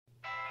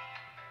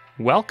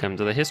Welcome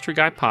to the History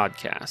Guy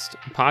Podcast,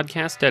 a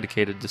podcast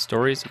dedicated to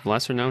stories of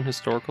lesser-known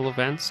historical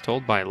events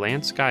told by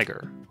Lance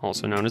Geiger,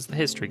 also known as the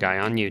History Guy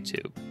on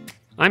YouTube.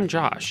 I'm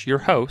Josh, your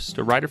host,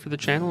 a writer for the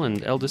channel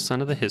and eldest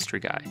son of the History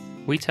Guy.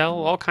 We tell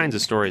all kinds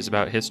of stories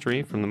about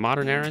history, from the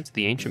modern era to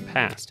the ancient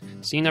past,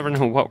 so you never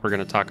know what we're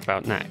going to talk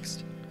about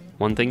next.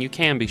 One thing you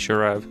can be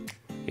sure of,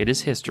 it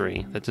is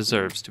history that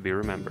deserves to be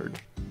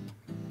remembered.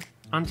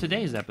 On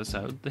today's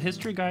episode, the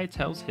History Guy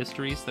tells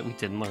histories that we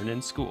didn't learn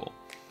in school.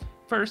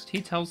 First,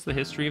 he tells the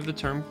history of the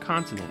term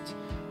continent,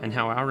 and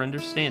how our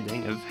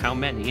understanding of how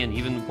many and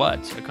even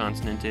what a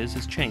continent is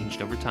has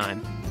changed over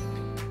time.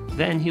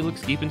 Then he looks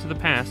deep into the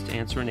past to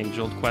answer an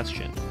age-old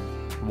question.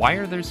 Why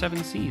are there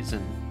 7 seas,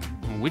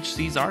 and which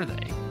seas are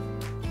they?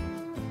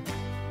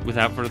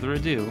 Without further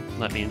ado,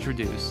 let me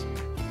introduce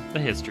the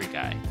History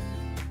Guy.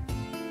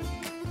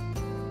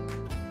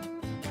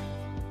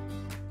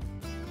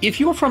 If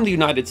you are from the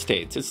United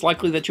States, it's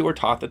likely that you are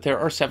taught that there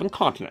are 7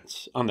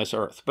 continents on this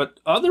earth,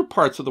 but other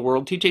parts of the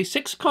world teach a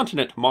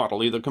 6-continent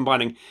model, either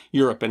combining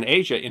Europe and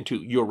Asia into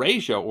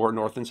Eurasia or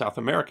North and South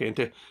America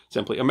into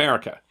simply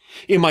America.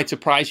 It might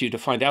surprise you to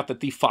find out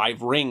that the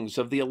 5 rings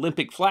of the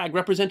Olympic flag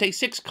represent a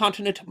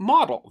 6-continent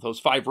model. Those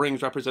 5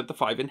 rings represent the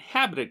 5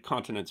 inhabited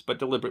continents, but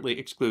deliberately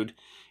exclude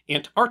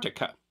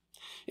Antarctica.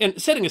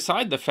 And setting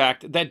aside the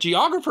fact that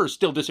geographers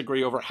still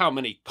disagree over how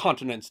many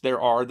continents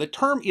there are, the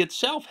term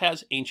itself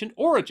has ancient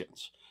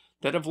origins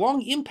that have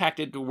long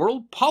impacted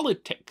world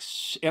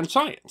politics and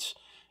science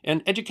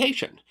and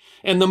education.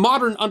 And the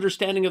modern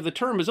understanding of the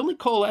term has only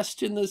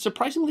coalesced in the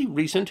surprisingly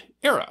recent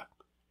era.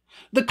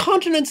 The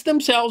continents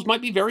themselves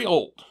might be very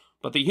old,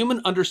 but the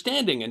human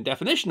understanding and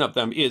definition of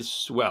them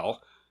is,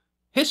 well,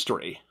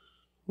 history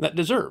that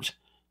deserves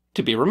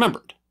to be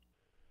remembered.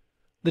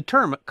 The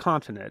term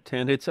continent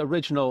and its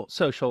original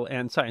social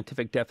and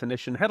scientific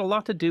definition had a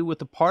lot to do with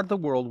the part of the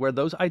world where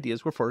those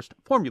ideas were first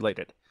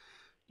formulated.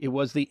 It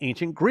was the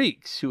ancient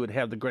Greeks who would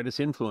have the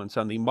greatest influence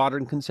on the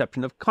modern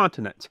conception of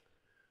continents.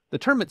 The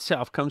term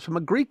itself comes from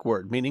a Greek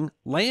word meaning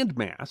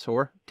landmass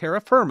or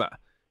terra firma.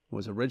 It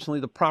was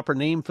originally the proper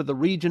name for the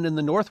region in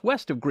the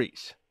northwest of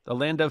Greece, the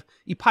land of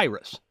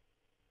Epirus.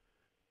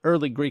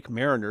 Early Greek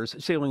mariners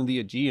sailing the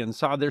Aegean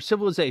saw their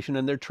civilization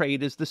and their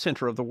trade as the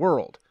center of the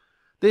world.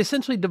 They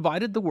essentially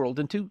divided the world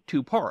into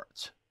 2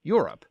 parts,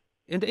 Europe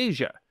and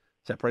Asia,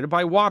 separated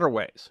by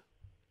waterways.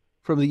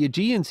 From the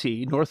Aegean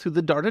Sea north through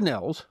the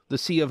Dardanelles, the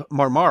Sea of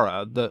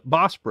Marmara, the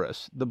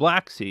Bosporus, the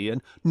Black Sea,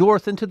 and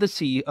north into the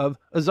Sea of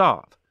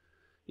Azov.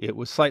 It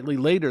was slightly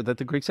later that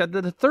the Greeks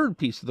added a 3rd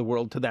piece of the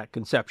world to that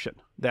conception,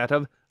 that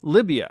of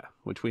Libya,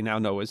 which we now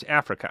know as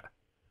Africa.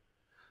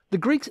 The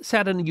Greeks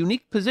sat in a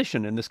unique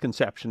position in this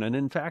conception, and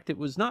in fact it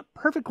was not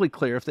perfectly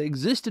clear if they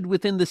existed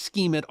within the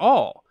scheme at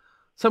all.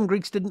 Some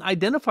Greeks didn't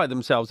identify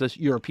themselves as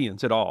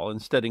Europeans at all,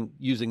 instead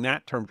using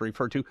that term to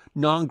refer to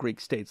non-Greek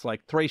states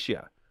like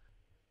Thracia.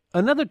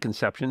 Another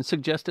conception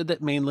suggested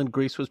that mainland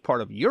Greece was part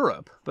of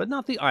Europe, but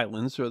not the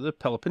islands or the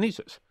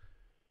Peloponnesus.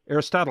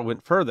 Aristotle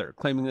went further,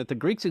 claiming that the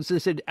Greeks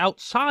existed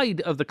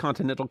outside of the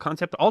continental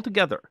concept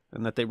altogether,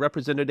 and that they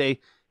represented a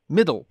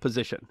middle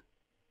position.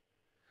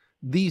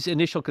 These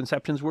initial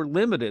conceptions were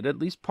limited, at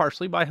least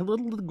partially, by how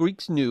little the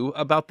Greeks knew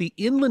about the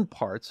inland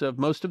parts of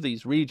most of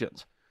these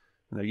regions.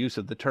 And their use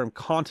of the term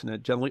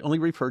continent generally only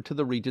referred to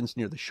the regions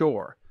near the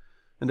shore.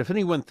 And if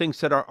anyone thinks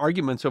that our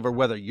arguments over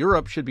whether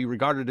Europe should be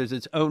regarded as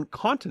its own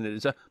continent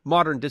is a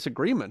modern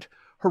disagreement,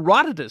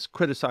 Herodotus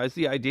criticized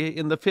the idea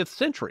in the 5th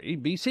century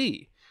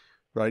BC,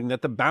 writing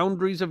that the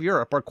boundaries of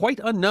Europe are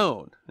quite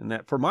unknown, and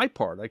that for my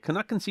part I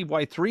cannot conceive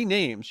why 3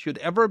 names should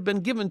ever have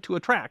been given to a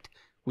tract,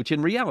 which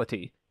in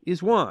reality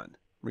is one,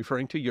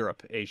 referring to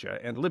Europe, Asia,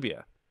 and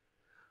Libya.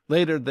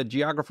 Later, the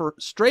geographer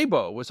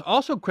Strabo was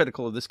also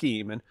critical of the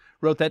scheme and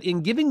wrote that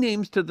in giving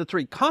names to the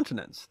 3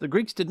 continents, the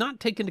Greeks did not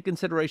take into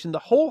consideration the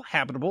whole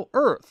habitable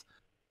earth,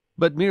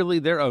 but merely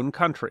their own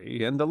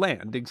country and the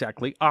land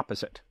exactly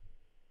opposite.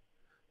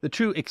 The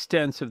true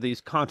extents of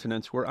these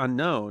continents were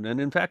unknown, and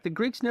in fact the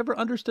Greeks never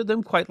understood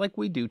them quite like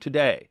we do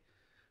today.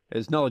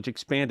 As knowledge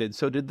expanded,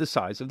 so did the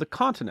size of the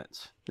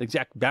continents.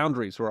 Exact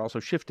boundaries were also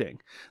shifting.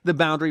 The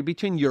boundary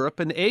between Europe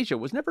and Asia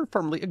was never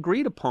firmly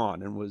agreed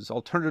upon and was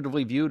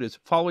alternatively viewed as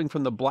following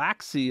from the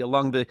Black Sea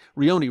along the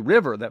Rioni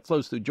River that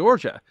flows through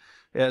Georgia,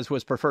 as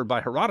was preferred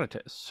by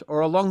Herodotus, or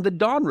along the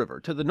Don River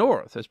to the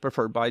north, as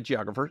preferred by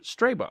geographer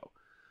Strabo.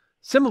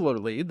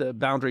 Similarly, the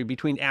boundary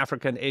between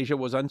Africa and Asia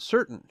was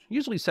uncertain,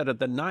 usually set at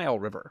the Nile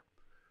River.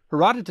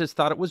 Herodotus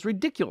thought it was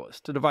ridiculous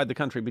to divide the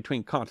country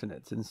between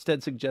continents, and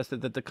instead suggested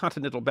that the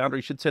continental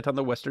boundary should sit on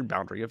the western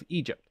boundary of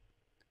Egypt.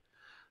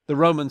 The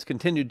Romans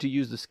continued to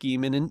use the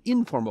scheme in an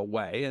informal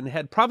way, and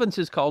had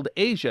provinces called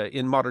Asia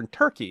in modern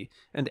Turkey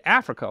and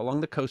Africa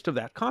along the coast of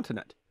that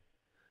continent.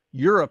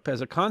 Europe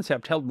as a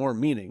concept held more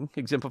meaning,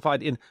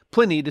 exemplified in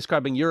Pliny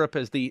describing Europe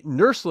as the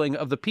nursling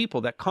of the people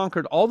that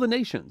conquered all the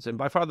nations and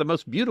by far the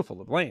most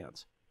beautiful of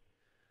lands.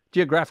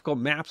 Geographical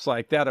maps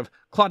like that of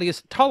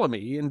Claudius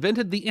Ptolemy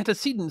invented the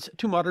antecedents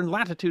to modern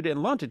latitude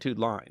and longitude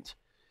lines.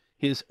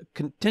 His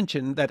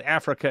contention that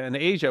Africa and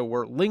Asia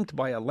were linked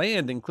by a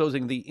land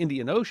enclosing the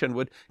Indian Ocean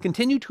would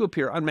continue to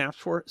appear on maps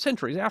for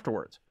centuries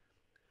afterwards.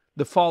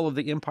 The fall of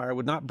the empire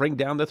would not bring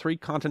down the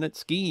three-continent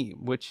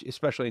scheme, which,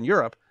 especially in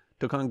Europe,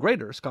 took on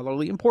greater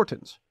scholarly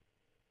importance.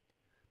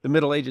 The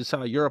Middle Ages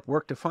saw Europe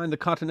work to find the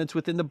continents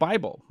within the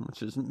Bible,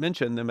 which doesn't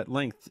mention them at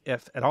length,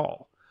 if at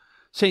all.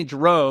 St.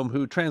 Jerome,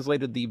 who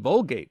translated the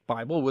Vulgate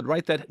Bible, would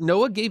write that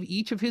Noah gave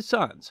each of his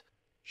sons,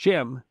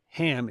 Shem,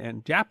 Ham,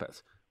 and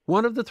Japheth,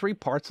 one of the three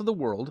parts of the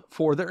world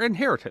for their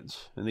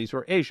inheritance, and these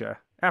were Asia,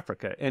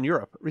 Africa, and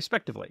Europe,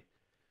 respectively.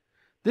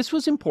 This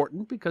was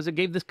important because it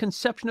gave this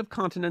conception of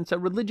continents a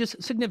religious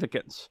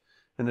significance,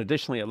 and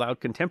additionally allowed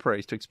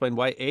contemporaries to explain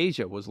why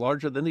Asia was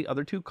larger than the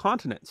other two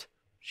continents.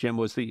 Shem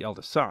was the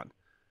eldest son.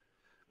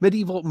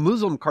 Medieval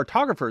Muslim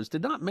cartographers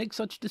did not make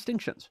such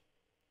distinctions.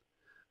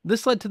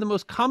 This led to the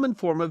most common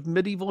form of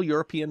medieval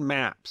European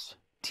maps,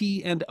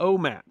 T&O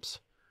maps,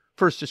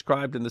 first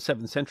described in the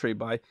 7th century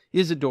by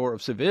Isidore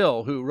of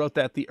Seville, who wrote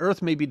that the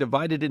earth may be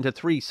divided into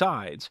three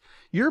sides.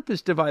 Europe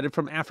is divided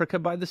from Africa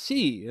by the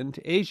sea, and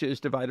Asia is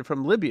divided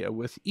from Libya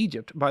with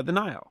Egypt by the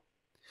Nile.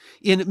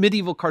 In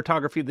medieval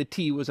cartography, the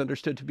T was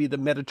understood to be the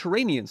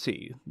Mediterranean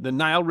Sea, the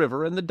Nile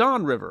River, and the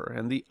Don River,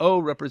 and the O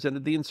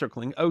represented the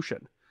encircling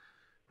ocean.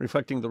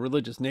 Reflecting the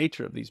religious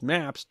nature of these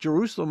maps,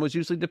 Jerusalem was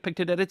usually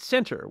depicted at its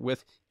center,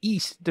 with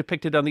east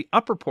depicted on the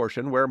upper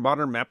portion where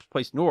modern maps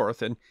place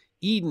north, and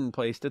Eden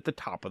placed at the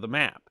top of the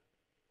map,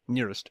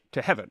 nearest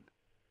to heaven.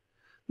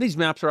 These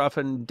maps are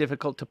often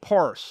difficult to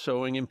parse,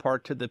 owing in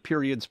part to the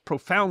period's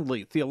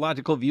profoundly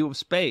theological view of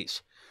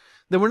space.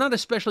 They were not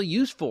especially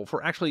useful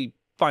for actually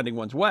finding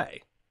one's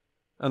way.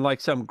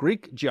 Unlike some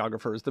Greek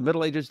geographers, the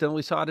Middle Ages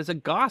generally saw it as a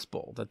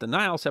gospel that the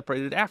Nile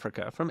separated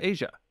Africa from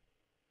Asia.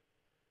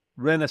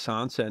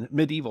 Renaissance and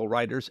medieval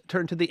writers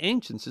turned to the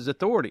ancients as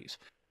authorities,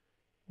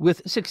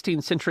 with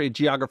 16th century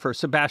geographer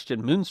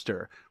Sebastian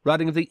Münster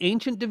writing of the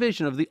ancient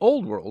division of the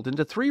Old World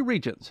into three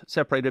regions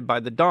separated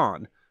by the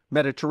Don,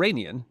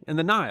 Mediterranean, and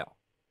the Nile.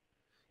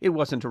 It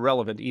wasn't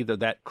irrelevant either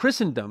that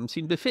Christendom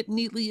seemed to fit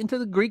neatly into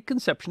the Greek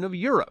conception of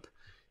Europe.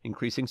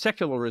 Increasing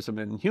secularism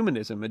and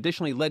humanism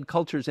additionally led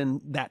cultures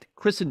in that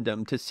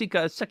Christendom to seek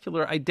a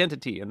secular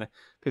identity, and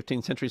the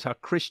 15th century saw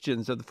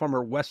Christians of the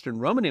former Western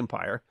Roman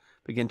Empire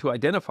begin to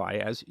identify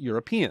as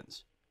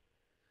Europeans.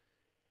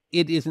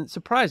 It isn't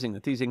surprising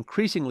that these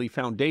increasingly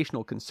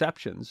foundational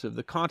conceptions of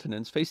the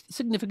continents faced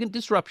significant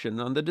disruption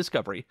on the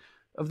discovery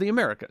of the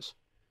Americas.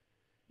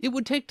 It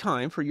would take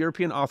time for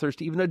European authors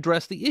to even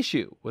address the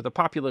issue, with a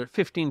popular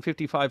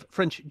 1555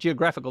 French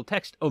geographical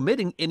text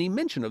omitting any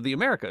mention of the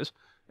Americas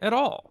at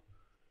all.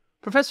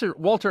 Professor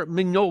Walter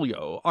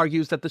Mignolio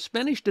argues that the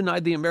Spanish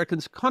denied the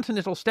Americans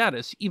continental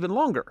status even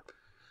longer.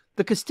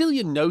 The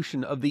Castilian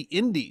notion of the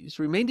Indies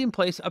remained in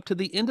place up to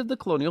the end of the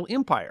colonial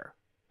empire.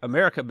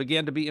 America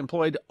began to be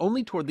employed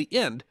only toward the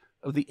end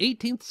of the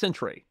 18th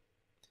century.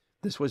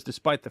 This was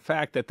despite the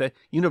fact that the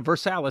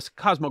Universalis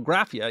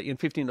Cosmographia in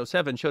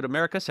 1507 showed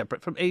America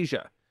separate from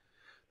Asia.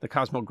 The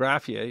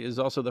Cosmographia is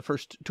also the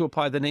first to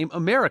apply the name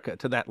America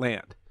to that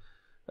land.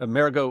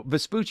 Amerigo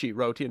Vespucci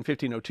wrote in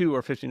 1502 or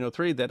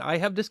 1503 that I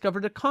have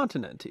discovered a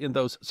continent in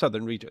those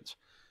southern regions.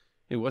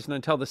 It wasn't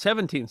until the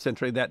 17th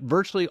century that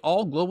virtually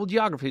all global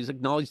geographies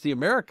acknowledged the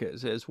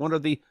Americas as one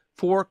of the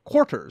four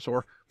quarters,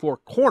 or four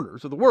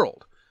corners of the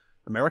world.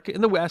 America in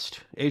the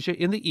west, Asia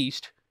in the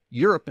east,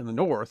 Europe in the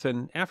north,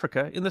 and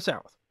Africa in the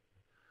south.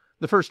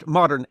 The first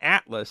modern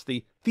atlas,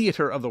 the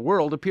Theatre of the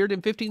World, appeared in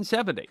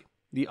 1570.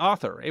 The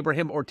author,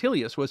 Abraham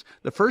Ortelius, was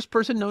the first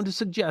person known to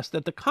suggest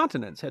that the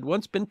continents had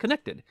once been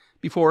connected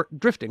before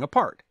drifting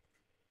apart.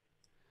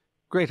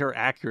 Greater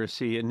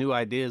accuracy and new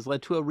ideas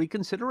led to a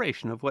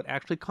reconsideration of what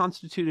actually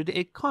constituted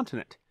a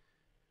continent.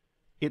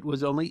 It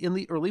was only in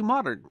the early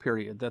modern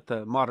period that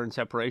the modern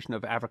separation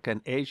of Africa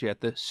and Asia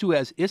at the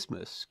Suez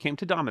Isthmus came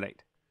to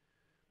dominate.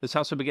 This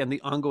also began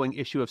the ongoing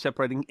issue of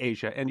separating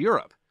Asia and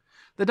Europe.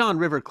 The Don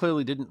River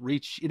clearly didn't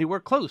reach anywhere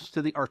close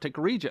to the Arctic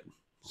region.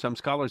 Some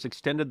scholars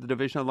extended the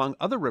division along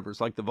other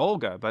rivers like the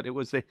Volga, but it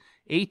was the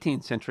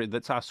 18th century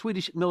that saw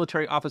Swedish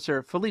military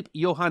officer Philipp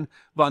Johann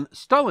von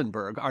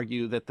Stahlenberg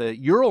argue that the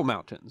Ural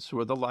Mountains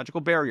were the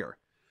logical barrier,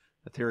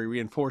 a theory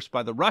reinforced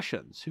by the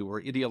Russians, who were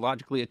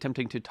ideologically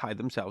attempting to tie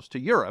themselves to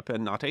Europe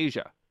and not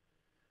Asia.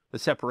 The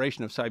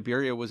separation of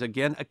Siberia was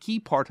again a key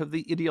part of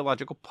the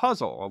ideological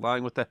puzzle,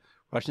 allowing what the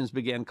Russians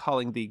began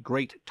calling the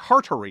Great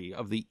Tartary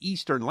of the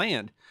eastern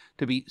land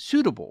to be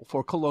suitable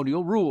for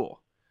colonial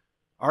rule.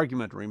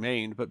 Argument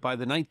remained, but by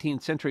the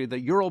 19th century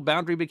the Ural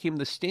boundary became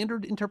the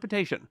standard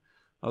interpretation,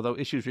 although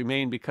issues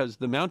remained because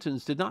the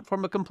mountains did not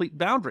form a complete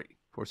boundary,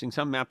 forcing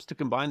some maps to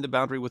combine the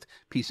boundary with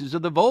pieces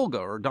of the Volga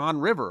or Don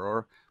River,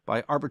 or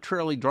by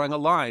arbitrarily drawing a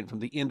line from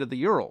the end of the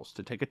Urals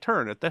to take a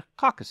turn at the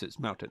Caucasus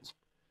Mountains.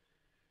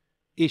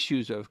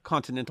 Issues of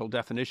continental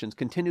definitions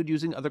continued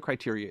using other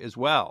criteria as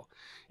well.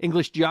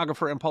 English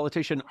geographer and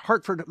politician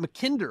Hartford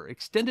Mackinder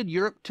extended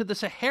Europe to the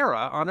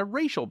Sahara on a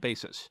racial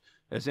basis,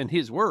 as in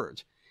his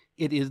words,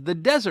 "It is the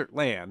desert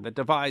land that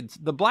divides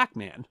the black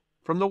man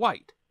from the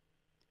white."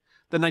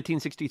 The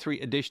 1963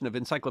 edition of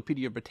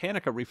Encyclopedia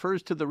Britannica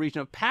refers to the region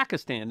of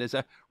Pakistan as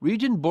a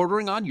region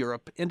bordering on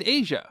Europe and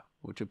Asia,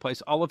 which would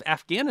place all of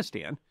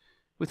Afghanistan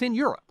within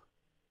Europe.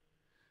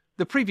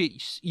 The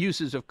previous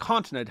uses of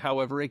continent,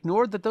 however,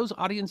 ignored that those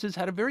audiences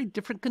had a very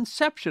different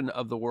conception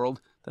of the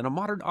world than a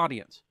modern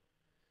audience.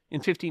 In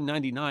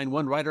 1599,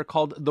 one writer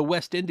called the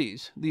West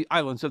Indies, the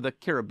islands of the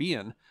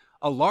Caribbean,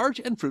 a large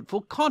and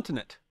fruitful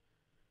continent.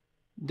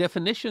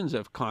 Definitions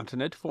of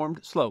continent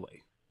formed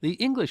slowly. The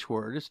English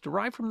word is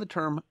derived from the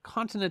term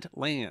continent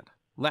land,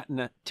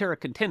 Latin terra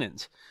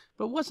continens,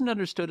 but wasn't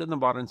understood in the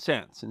modern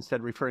sense,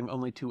 instead referring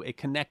only to a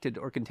connected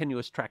or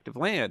continuous tract of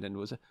land, and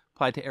was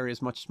applied to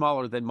areas much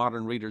smaller than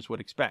modern readers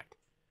would expect.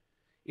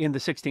 In the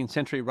 16th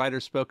century,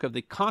 writers spoke of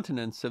the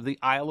continents of the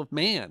Isle of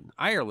Man,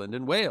 Ireland,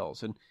 and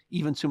Wales, and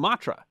even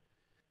Sumatra.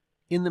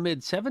 In the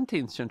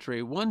mid-17th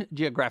century, one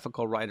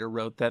geographical writer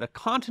wrote that a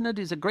continent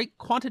is a great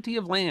quantity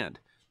of land,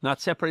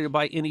 not separated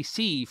by any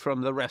sea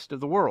from the rest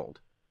of the world.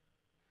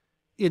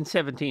 In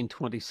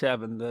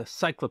 1727, the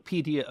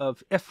Cyclopedia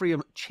of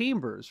Ephraim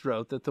Chambers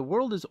wrote that the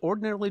world is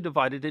ordinarily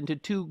divided into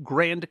two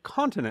grand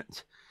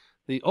continents,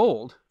 the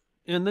Old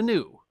and the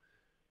New.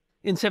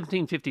 In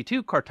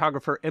 1752,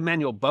 cartographer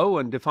Emmanuel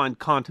Bowen defined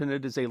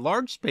continent as a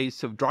large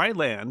space of dry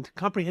land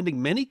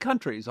comprehending many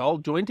countries all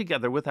joined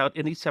together without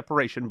any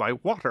separation by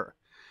water.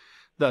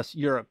 Thus,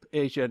 Europe,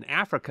 Asia, and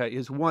Africa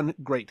is one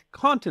great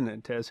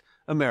continent, as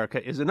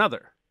America is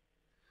another.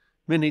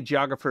 Many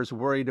geographers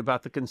worried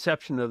about the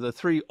conception of the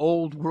three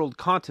old world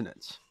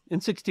continents. In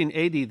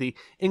 1680, the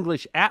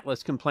English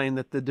Atlas complained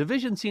that the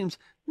division seems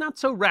not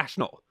so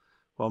rational,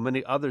 while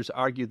many others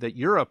argued that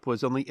Europe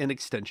was only an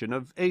extension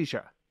of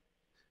Asia.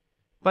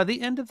 By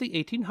the end of the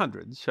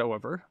 1800s,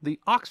 however, the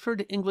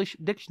Oxford English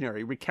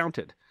Dictionary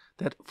recounted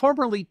that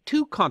formerly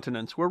two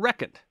continents were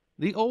reckoned,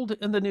 the Old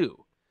and the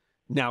New.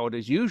 Now it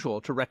is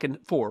usual to reckon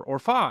 4 or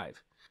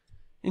 5,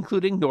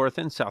 including North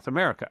and South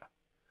America.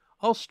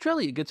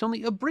 Australia gets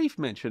only a brief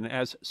mention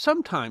as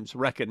sometimes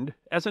reckoned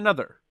as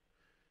another.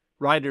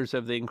 Writers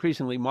of the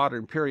increasingly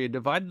modern period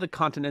divided the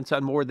continents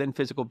on more than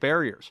physical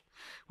barriers,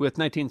 with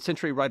 19th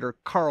century writer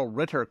Carl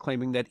Ritter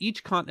claiming that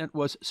each continent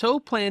was so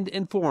planned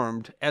and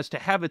formed as to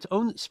have its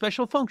own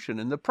special function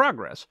in the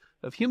progress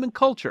of human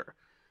culture,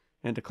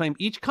 and to claim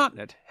each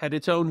continent had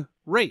its own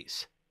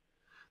race.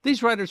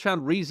 These writers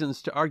found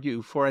reasons to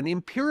argue for an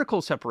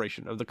empirical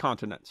separation of the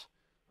continents.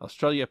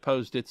 Australia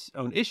posed its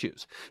own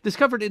issues.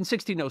 Discovered in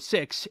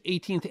 1606,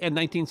 18th and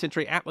 19th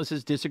century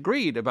atlases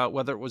disagreed about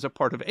whether it was a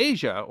part of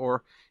Asia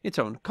or its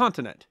own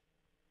continent.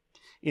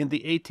 In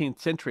the 18th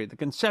century, the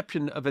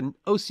conception of an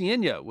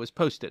Oceania was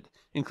posted,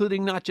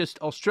 including not just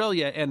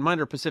Australia and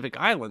minor Pacific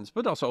islands,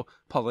 but also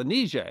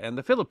Polynesia and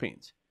the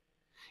Philippines.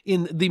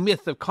 In The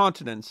Myth of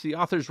Continents, the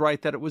authors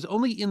write that it was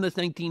only in the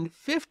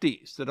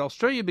 1950s that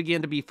Australia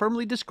began to be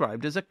firmly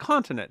described as a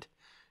continent,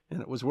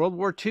 and it was World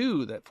War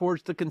II that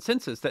forged the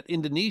consensus that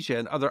Indonesia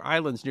and other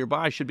islands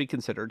nearby should be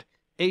considered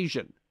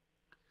Asian.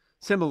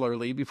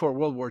 Similarly, before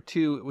World War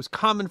II, it was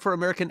common for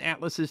American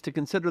atlases to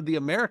consider the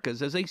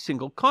Americas as a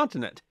single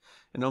continent,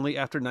 and only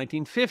after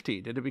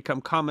 1950 did it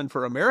become common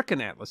for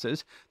American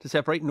atlases to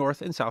separate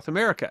North and South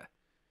America.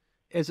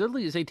 As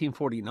early as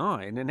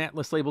 1849, an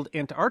atlas labeled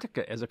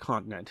Antarctica as a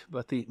continent,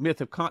 but the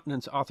Myth of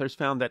Continents authors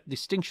found that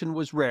distinction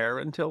was rare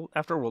until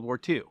after World War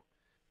II.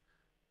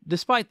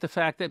 Despite the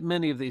fact that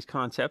many of these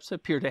concepts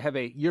appear to have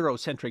a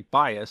Eurocentric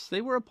bias, they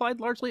were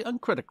applied largely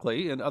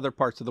uncritically in other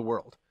parts of the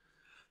world.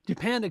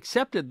 Japan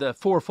accepted the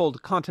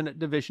fourfold continent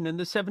division in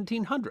the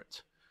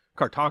 1700s.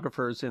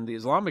 Cartographers in the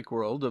Islamic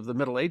world of the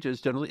Middle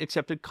Ages generally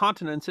accepted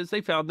continents as they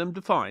found them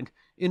defined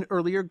in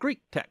earlier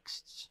Greek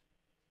texts.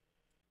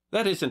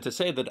 That isn't to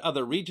say that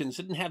other regions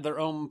didn't have their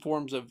own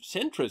forms of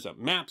centrism.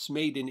 Maps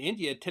made in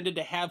India tended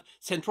to have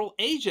Central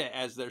Asia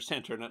as their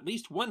center, and at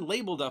least one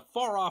labeled a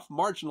far-off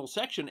marginal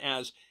section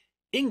as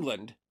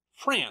England,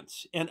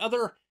 France, and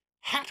other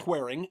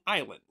hat-wearing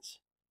islands.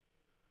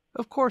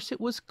 Of course, it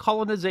was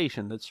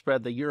colonization that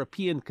spread the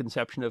European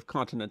conception of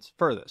continents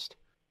furthest.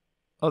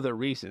 Other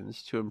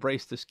reasons to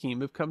embrace the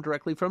scheme have come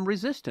directly from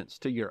resistance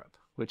to Europe,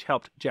 which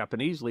helped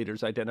Japanese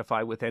leaders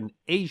identify with an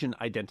Asian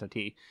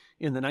identity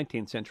in the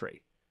 19th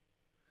century.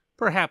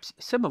 Perhaps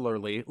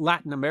similarly,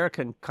 Latin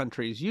American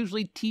countries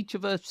usually teach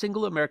of a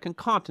single American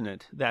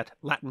continent that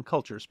Latin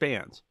culture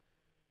spans.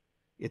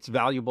 It's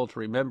valuable to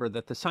remember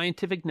that the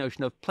scientific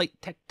notion of plate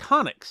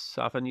tectonics,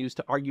 often used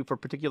to argue for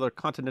particular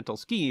continental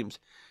schemes,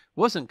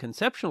 wasn't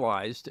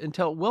conceptualized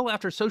until well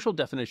after social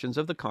definitions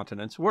of the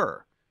continents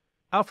were.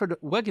 Alfred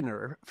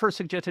Wegener first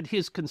suggested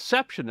his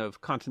conception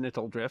of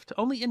continental drift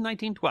only in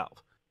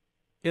 1912,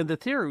 and the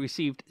theory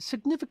received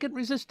significant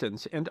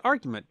resistance and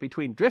argument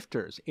between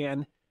drifters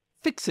and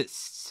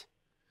fixists.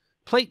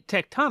 Plate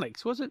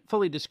tectonics wasn't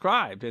fully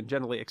described and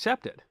generally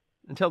accepted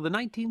until the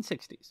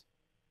 1960s.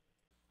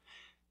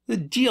 The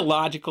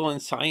geological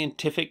and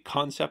scientific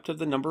concept of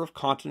the number of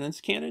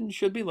continents can and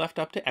should be left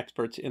up to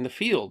experts in the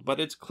field, but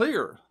it's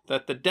clear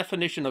that the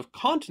definition of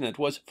continent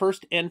was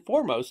first and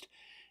foremost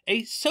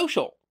a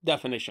social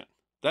definition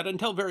that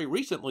until very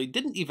recently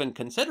didn't even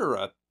consider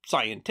a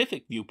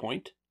scientific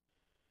viewpoint.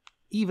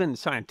 even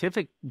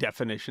scientific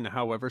definition,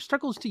 however,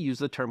 struggles to use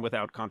the term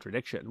without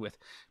contradiction, with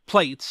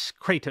plates,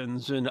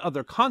 cratons, and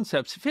other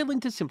concepts failing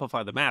to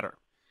simplify the matter.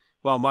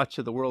 While much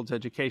of the world's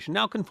education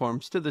now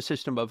conforms to the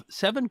system of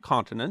 7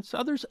 continents,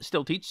 others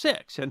still teach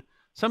 6, and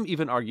some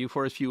even argue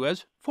for as few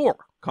as 4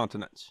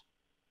 continents.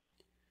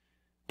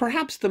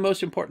 Perhaps the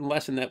most important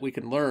lesson that we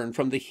can learn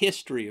from the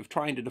history of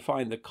trying to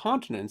define the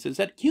continents is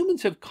that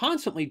humans have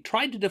constantly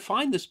tried to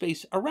define the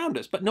space around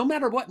us, but no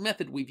matter what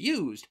method we've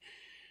used,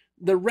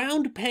 the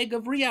round peg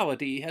of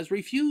reality has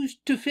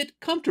refused to fit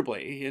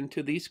comfortably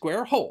into the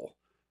square hole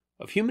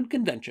of human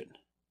convention.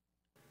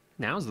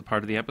 Now is the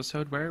part of the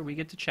episode where we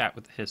get to chat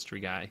with the history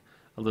guy.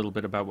 A little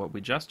bit about what we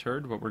just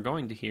heard, what we're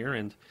going to hear,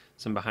 and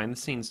some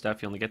behind-the-scenes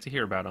stuff you only get to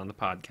hear about on the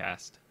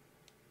podcast.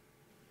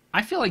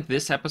 I feel like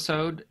this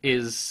episode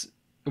is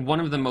one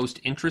of the most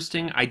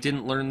interesting, I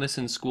didn't learn this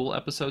in school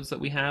episodes that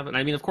we have. And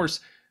I mean, of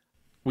course,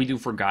 we do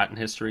forgotten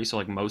history, so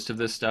like most of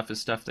this stuff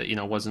is stuff that,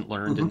 wasn't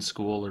learned in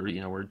school, or,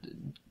 we're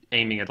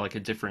aiming at like a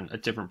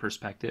different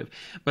perspective.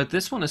 But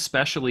this one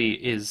especially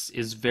is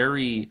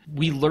very,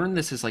 we learn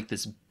this as like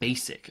this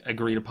basic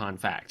agreed upon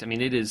fact. I mean,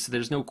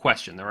 there's no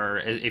question.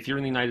 If you're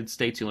in the United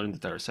States, you learn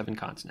that there are 7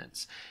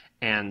 continents.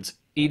 And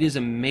it is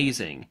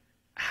amazing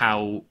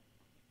how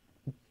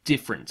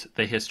different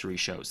the history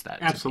shows that.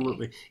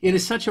 Absolutely. It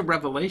is such a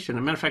revelation. As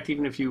a matter of fact,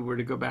 even if you were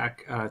to go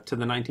back to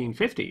the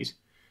 1950s,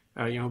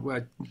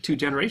 2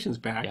 generations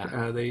back,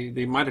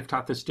 they might have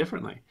taught this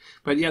differently.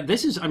 But yeah,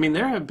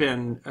 there have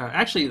been,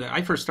 actually,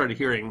 I first started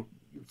hearing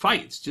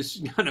fights,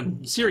 just kind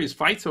of serious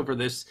fights over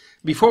this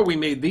before we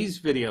made these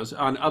videos,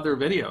 on other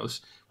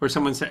videos where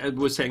someone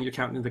was saying you're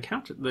counting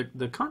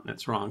the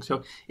continents wrong.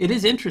 So it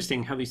is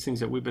interesting how these things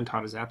that we've been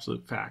taught as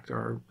absolute fact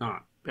are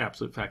not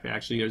absolute fact.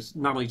 Actually, there's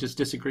not only just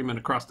disagreement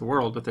across the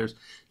world, but there's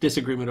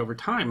disagreement over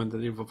time, and that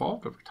they've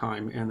evolved over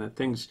time, and that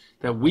things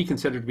that we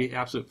consider to be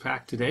absolute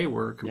fact today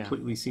were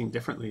completely seen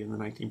differently in the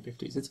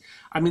 1950s.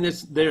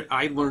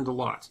 I learned a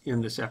lot in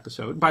this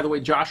episode. By the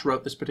way, Josh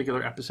wrote this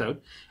particular episode,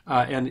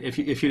 and if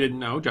you didn't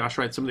know, Josh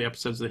writes some of the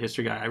episodes of the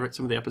History Guy. I wrote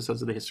some of the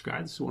episodes of the History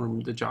Guy. This is one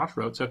that Josh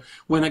wrote. So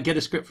when I get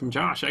a script from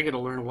Josh, I get to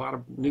learn a lot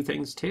of new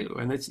things too,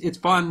 and it's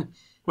fun.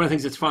 One of the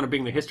things that's fun of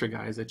being the History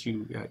Guy is that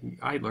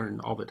I learn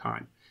all the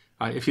time.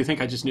 If you think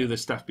I just knew this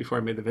stuff before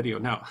I made the video,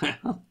 no.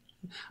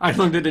 I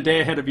learned it a day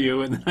ahead of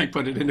you, and then I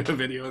put it into a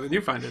video, and then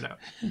you find it out.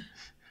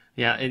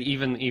 Yeah, and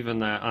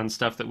even on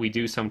stuff that we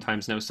do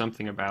sometimes know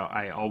something about,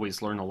 I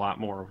always learn a lot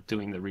more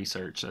doing the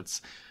research.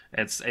 It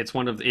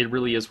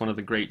really is one of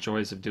the great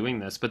joys of doing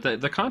this. But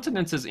the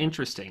continents is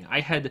interesting. I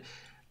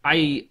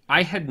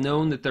had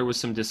known that there was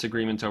some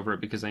disagreement over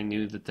it, because I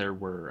knew that there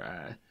were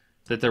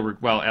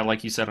well,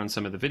 like you said on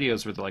some of the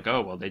videos, where they're like,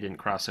 oh, well, they didn't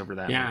cross over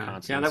that many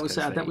continents. Yeah,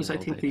 that was I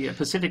think the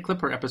Pacific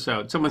Clipper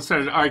episode. Someone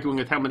started arguing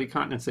with how many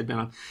continents they've been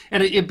on,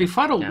 and it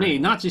befuddled me,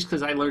 not just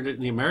because I learned it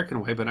in the American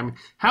way, but I mean,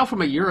 how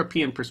from a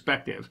European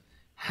perspective,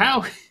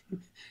 how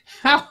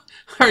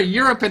are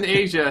Europe and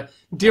Asia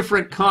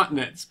different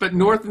continents, but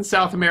North and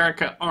South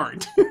America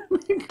aren't?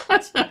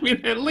 Because I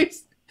mean, at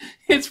least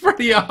it's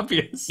pretty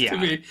obvious to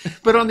me.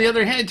 But on the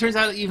other hand, it turns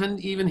out even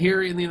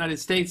here in the United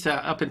States,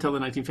 up until the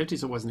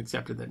 1950s, it wasn't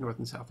accepted that North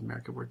and South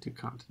America were 2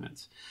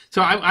 continents.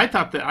 So I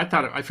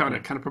found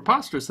it kind of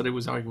preposterous that he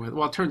was arguing with.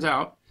 Well, it turns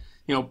out,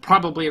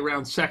 probably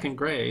around 2nd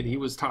grade, he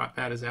was taught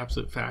that as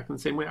absolute fact, in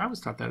the same way I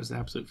was taught that as an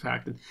absolute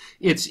fact. And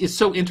it's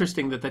so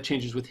interesting that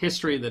changes with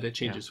history, that it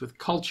changes with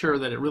culture,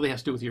 that it really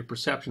has to do with your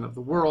perception of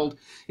the world.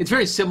 It's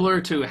very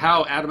similar to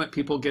how adamant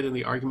people get in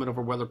the argument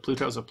over whether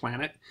Pluto's a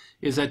planet.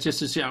 Is that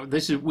just as,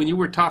 this is when you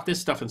were taught this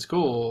stuff in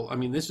school, I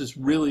mean, this is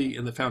really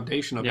in the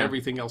foundation of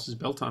everything else is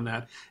built on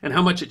that, and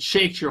how much it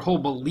shakes your whole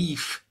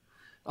belief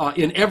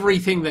in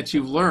everything that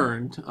you've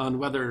learned on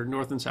whether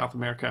North and South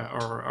America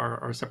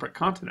are separate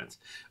continents,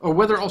 or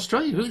whether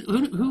Australia,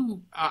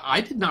 who I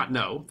did not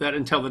know that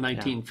until the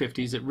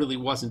 1950s, it really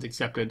wasn't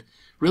accepted,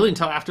 really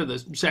until after the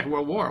Second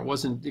World War. It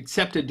wasn't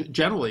accepted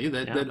generally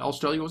that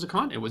Australia was a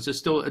continent. It was just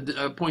still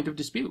a point of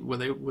dispute where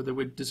they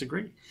would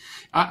disagree.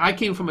 I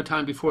came from a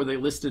time before they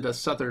listed a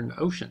Southern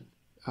Ocean,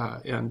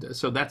 and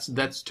so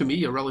that's to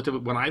me a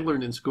relative. When I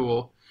learned in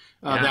school,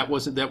 there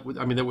was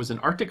an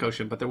Arctic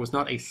Ocean, but there was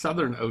not a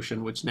Southern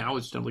Ocean, which now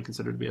is generally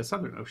considered to be a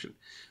Southern Ocean.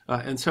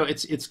 And so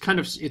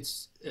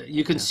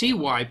you can see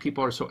why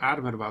people are so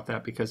adamant about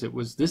that, because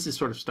this is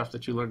sort of stuff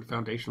that you learned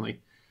foundationally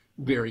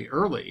very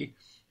early.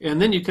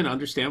 And then you can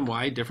understand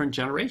why different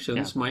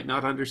generations might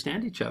not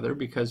understand each other,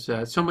 because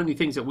so many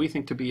things that we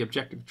think to be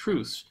objective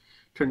truths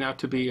turn out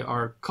to be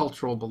our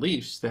cultural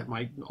beliefs that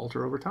might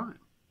alter over time.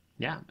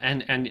 Yeah,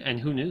 and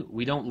who knew?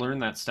 We don't learn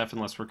that stuff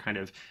unless we're kind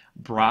of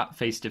brought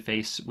face to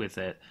face with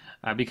it,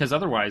 because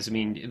otherwise, I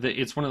mean,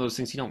 it's one of those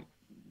things you don't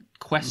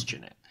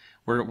question it.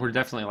 we're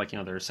definitely like,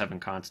 there are 7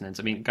 continents.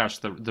 I mean, gosh,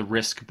 the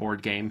Risk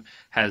board game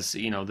has,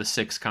 the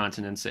 6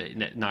 continents,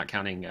 not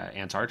counting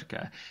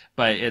Antarctica.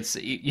 But it's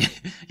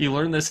you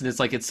learn this, and it's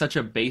like it's such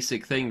a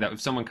basic thing that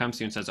if someone comes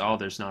to you and says, "Oh,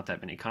 there's not that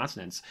many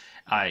continents,"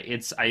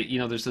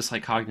 there's this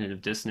like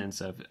cognitive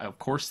dissonance of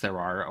course there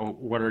are. Oh,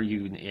 what are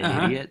you, an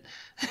idiot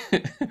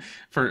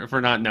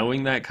for not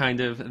knowing that kind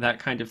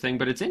of thing?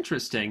 But it's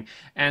interesting,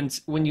 and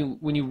when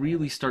you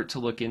really start to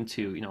look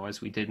into,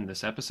 as we did in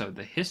this episode,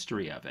 the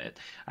history of it,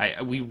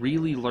 we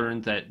really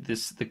learned that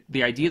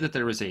the idea that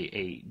there was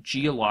a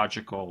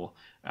geological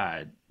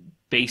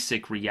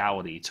basic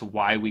reality to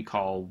why we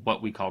call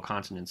what we call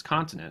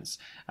continents,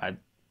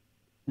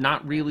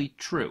 not really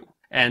true.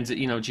 And,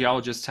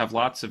 geologists have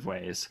lots of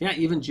ways. Yeah,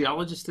 even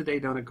geologists today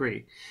don't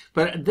agree.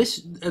 But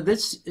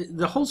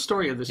the whole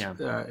story of this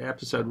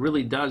episode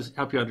really does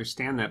help you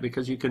understand that,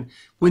 because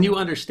when you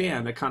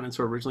understand that continents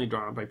were originally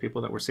drawn by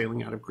people that were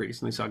sailing out of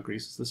Greece, and they saw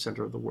Greece as the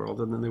center of the world,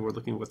 and then they were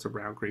looking at what's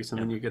around Greece,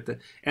 and then you get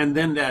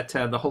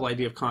the whole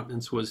idea of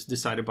continents was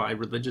decided by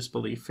religious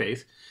belief,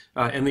 faith,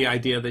 and the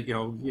idea that,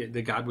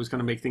 that God was going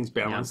to make things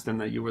balanced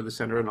and that you were the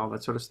center and all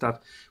that sort of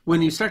stuff.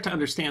 When you start to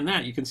understand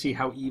that, you can see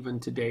how even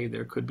today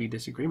there could be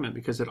disagreement,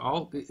 because it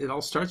all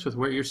starts with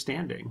where you're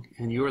standing,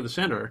 and you are the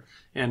center,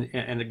 and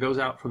it goes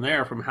out from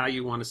there, from how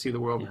you want to see the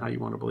world and how you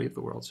want to believe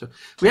the world. So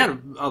we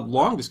had a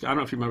long discussion. I don't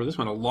know if you remember this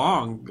one, a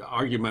long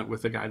argument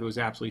with a guy that was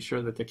absolutely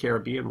sure that the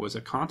Caribbean was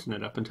a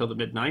continent up until the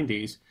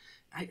mid-90s.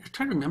 I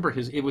try to remember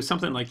it was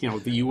something like,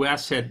 the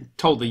U.S. had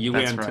told the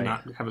UN to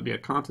not have it be a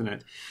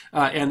continent,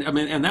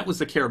 and that was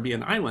the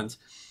Caribbean islands.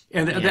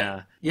 And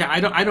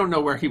I don't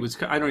know where he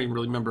was. I don't even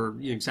really remember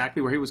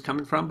exactly where he was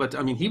coming from, but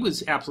I mean, he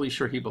was absolutely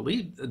sure he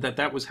believed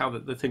that was how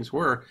the things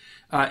were,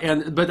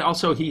 but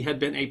also he had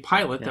been a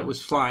pilot that was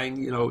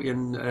flying,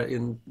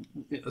 in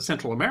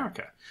Central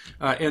America,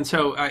 and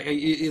so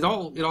it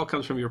all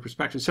comes from your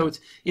perspective. So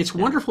it's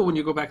wonderful when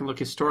you go back and look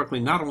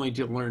historically. Not only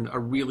do you learn a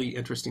really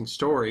interesting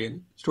story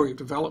of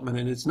development,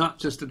 and it's not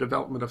just a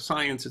development of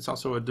science; it's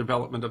also a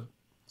development of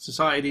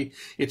society,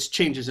 it's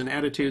changes in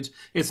attitudes.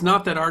 It's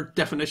not that our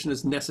definition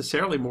is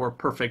necessarily more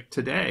perfect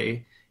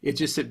today. It's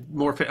just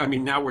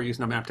now we're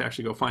using a map to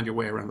actually go find your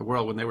way around the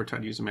world, when they were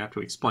trying to use a map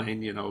to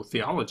explain,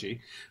 theology.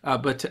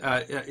 But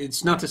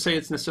it's not to say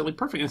it's necessarily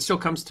perfect. It still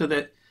comes to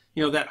that,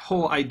 that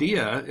whole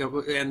idea.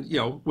 And,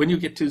 when you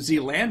get to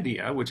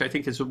Zealandia, which I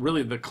think is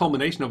really the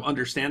culmination of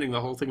understanding the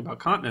whole thing about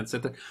continents,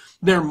 that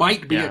there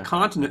might be a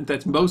continent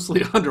that's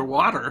mostly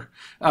underwater.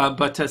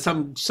 But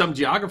some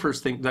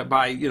geographers think that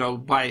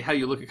by how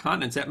you look at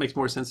continents, that makes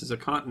more sense as a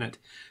continent.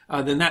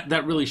 Then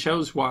that really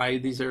shows why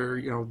these are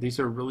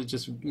really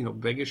just,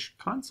 biggish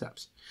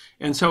concepts.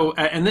 And so,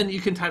 and then you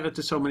can tie that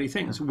to so many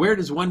things. Where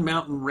does one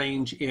mountain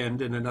range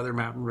end and another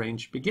mountain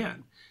range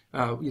begin?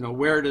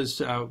 Where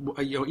does,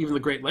 even the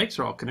Great Lakes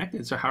are all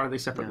connected. So how are they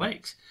separate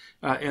lakes?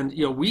 And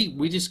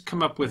we just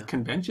come up with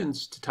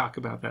conventions to talk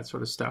about that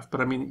sort of stuff.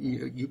 But I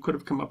mean, you could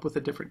have come up with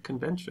a different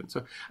convention.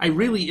 So I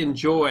really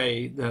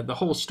enjoy the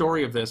whole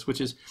story of this,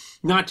 which is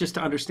not just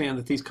to understand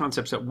that these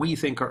concepts that we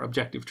think are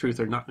objective truth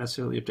are not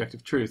necessarily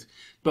objective truth,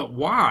 but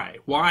why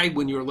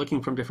when you're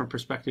looking from different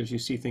perspectives, you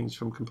see things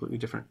from completely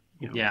different,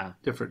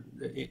 different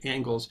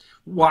angles.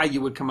 Why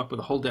you would come up with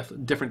a whole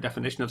different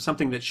definition of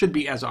something that should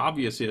be as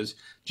obvious as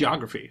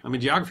geography. I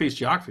mean, geography is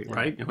geography,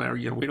 right?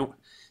 We don't.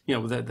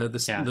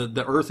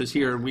 The Earth is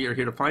here, and we are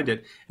here to find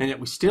it, and yet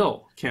we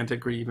still can't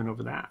agree even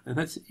over that. And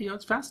that's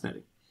it's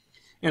fascinating.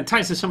 And it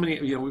ties to so many.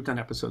 We've done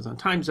episodes on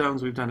time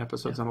zones. We've done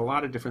episodes on a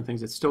lot of different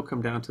things that still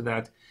come down to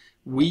that.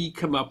 We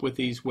come up with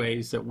these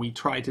ways that we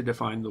try to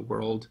define the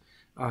world,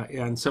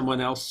 and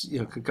someone else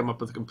could come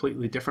up with a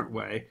completely different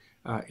way.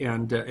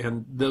 And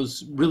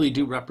those really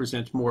do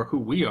represent more who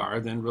we are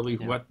than really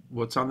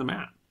what's on the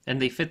map. And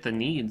they fit the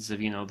needs of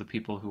the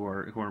people who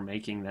are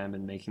making them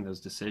and making those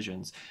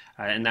decisions,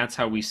 and that's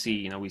how we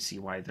see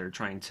why they're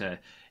trying to,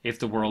 if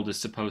the world is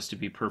supposed to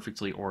be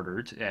perfectly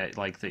ordered,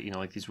 like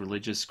these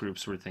religious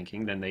groups were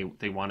thinking, then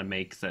they want to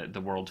make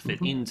the world fit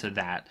into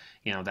that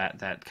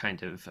that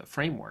kind of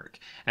framework,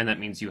 and that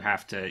means you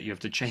have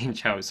to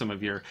change how some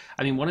of your.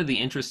 I mean, one of the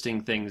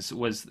interesting things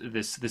was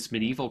this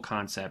medieval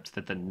concept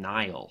that the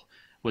Nile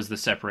was the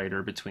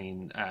separator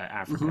between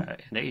Africa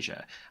and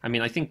Asia. I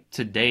mean, I think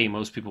today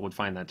most people would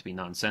find that to be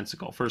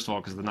nonsensical. First of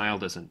all, because the Nile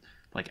doesn't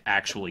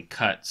actually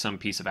cut some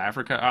piece of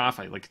Africa off.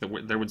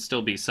 There would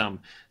still be some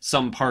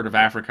part of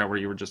Africa where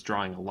you were just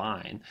drawing a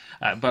line.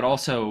 But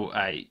also,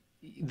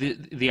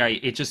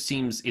 it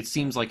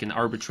seems like an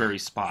arbitrary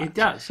spot. It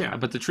does, yeah.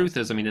 But the truth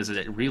is, I mean, is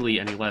it really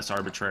any less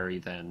arbitrary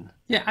than?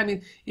 Yeah, I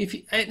mean,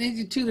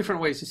 two different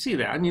ways to see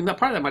that. I mean,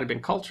 part of that might have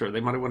been culture.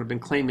 They might have been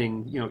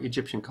claiming,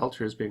 Egyptian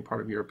culture as being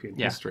part of European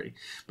history.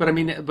 But I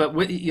mean,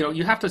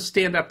 you have to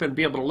stand up and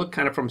be able to look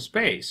kind of from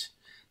space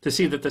to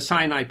see that the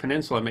Sinai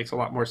Peninsula makes a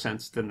lot more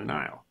sense than the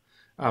Nile.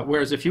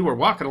 Whereas if you were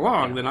walking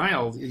along the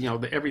Nile,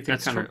 everything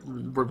That's kind true.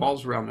 of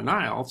revolves around the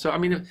Nile. So, I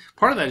mean,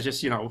 part of that is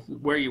just,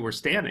 where you were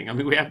standing. I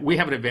mean, we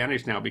have an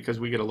advantage now because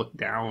we get to look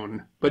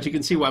down. But you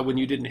can see why when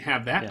you didn't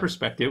have that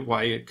perspective,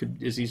 why it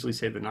could as easily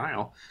say the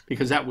Nile,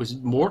 because that was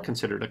more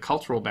considered a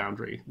cultural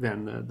boundary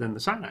than the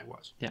Sinai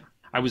was. Yeah.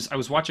 I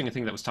was watching a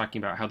thing that was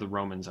talking about how the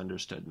Romans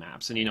understood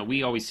maps, and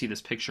we always see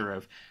this picture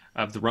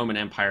of the Roman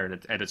Empire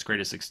at its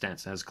greatest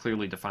extent. It has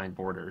clearly defined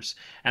borders,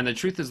 and the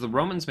truth is the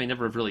Romans may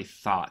never have really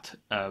thought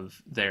of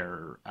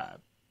their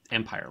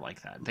empire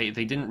like that. They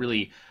didn't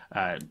really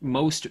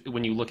most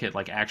when you look at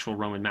like actual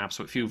Roman maps,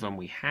 what few of them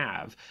we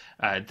have,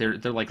 they're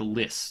like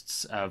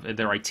lists of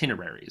their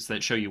itineraries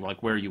that show you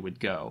like where you would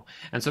go,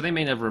 and so they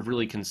may never have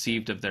really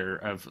conceived of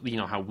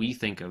how we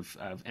think of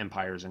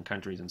empires and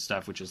countries and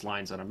stuff, which is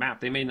lines on a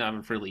map. They may not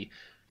have really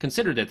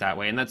considered it that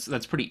way, and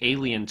that's pretty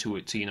alien to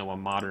a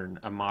modern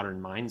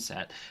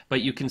mindset.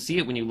 But you can see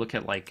it when you look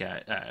at like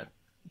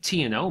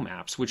T&O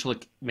maps, which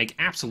make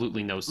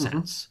absolutely no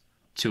sense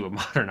to a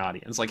modern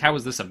audience. Like, how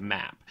is this a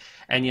map?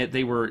 And yet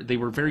they were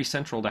very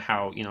central to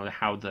how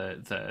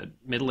the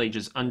Middle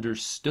Ages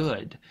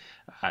understood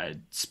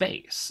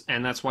space,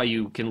 and that's why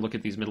you can look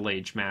at these Middle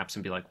Age maps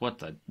and be like,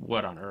 what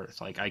on earth?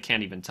 Like, I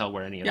can't even tell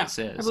where any of this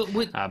is.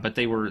 But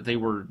they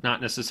were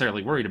not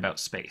necessarily worried about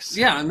space.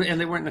 Yeah,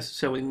 and they weren't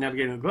necessarily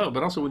navigating the globe.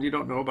 But also, when you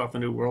don't know about the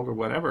New World or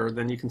whatever,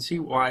 then you can see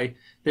why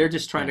they're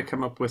just trying to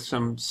come up with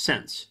some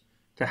sense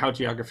to how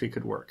geography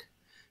could work.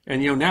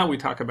 And, now we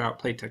talk about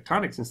plate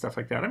tectonics and stuff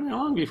like that. I mean,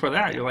 long before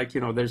that, you're like,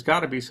 there's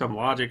got to be some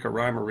logic or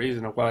rhyme or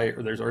reason of why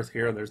there's Earth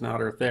here and there's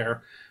not Earth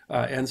there.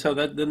 And so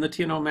then the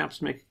T&O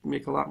maps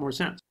make a lot more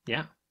sense.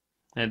 Yeah.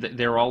 And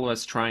they're all of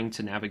us trying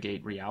to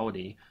navigate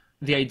reality.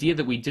 The idea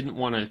that we didn't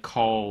want to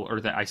call,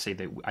 or that I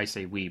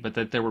say we, but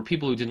that there were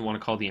people who didn't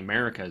want to call the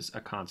Americas a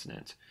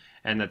continent,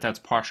 and that's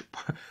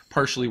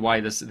partially why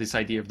this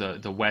idea of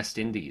the West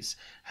Indies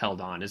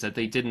held on, is that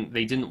they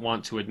didn't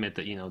want to admit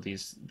that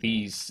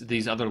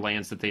these other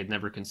lands that they had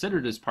never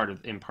considered as part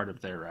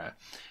of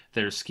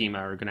their schema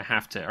are going to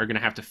have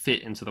to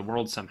fit into the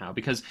world somehow,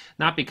 because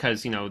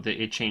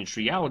it changed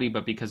reality,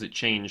 but because it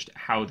changed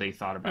how they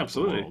thought about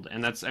the world.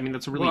 And that's a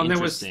really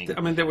interesting.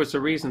 There was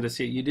a reason to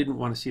see it. You didn't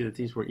want to see that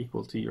these were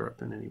equal to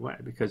Europe in any way,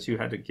 because you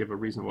had to give a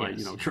reason why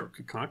Europe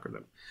could conquer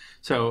them.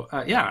 So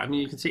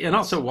you can see, and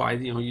also why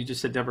you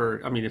just said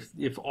never. I mean,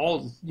 if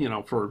all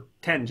for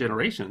 10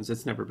 generations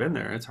it's never been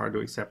there, it's hard to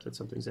accept that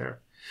something's there.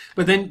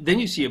 But then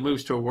you see it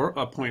moves to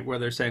a point where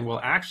they're saying, well,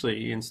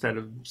 actually, instead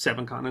of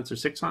 7 continents or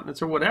 6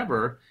 continents or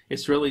whatever,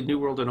 it's really New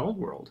World and Old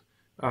World.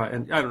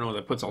 And I don't know where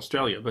that puts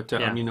Australia, but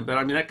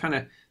that kind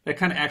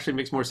of actually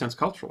makes more sense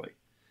culturally.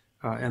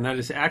 And that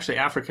is actually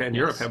Africa and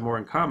Europe have more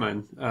in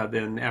common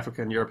than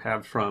Africa and Europe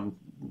have from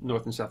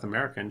North and South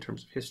America in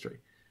terms of history.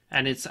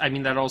 And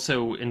that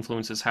also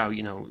influences how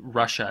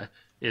Russia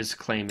is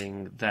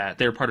claiming that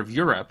they're part of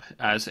Europe,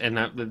 and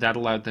that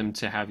allowed them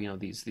to have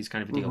these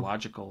kind of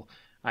ideological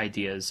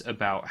ideas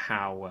about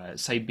how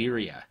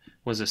Siberia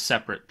was a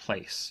separate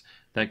place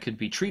that could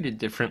be treated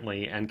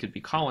differently and could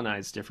be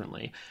colonized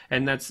differently,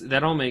 and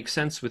that all makes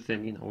sense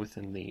within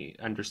the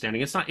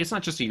understanding. It's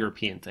not just a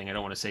European thing. I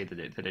don't want to say that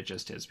it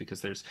just is,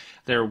 because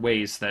there are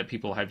ways that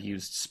people have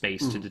used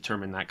space to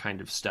determine that kind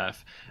of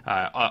stuff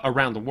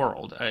around the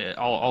world.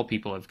 All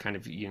people have kind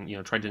of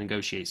tried to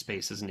negotiate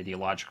space as an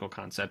ideological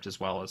concept as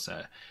well as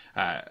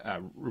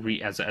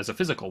as a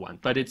physical one.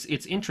 But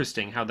it's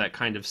interesting how that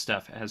kind of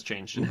stuff has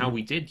changed and how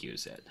we did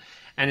use it.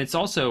 And it's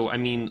also,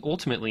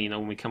 ultimately,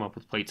 when we come up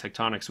with plate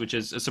tectonics, which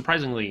is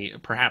a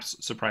perhaps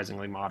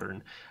surprisingly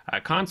modern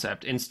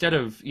concept, instead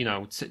of,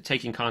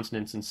 taking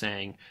continents and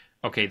saying,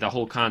 okay, the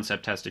whole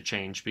concept has to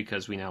change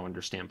because we now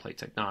understand plate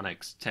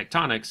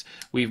tectonics,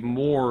 we've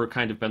more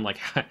kind of been like,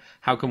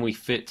 how can we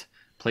fit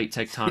plate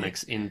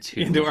tectonics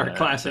into our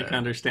classic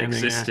understanding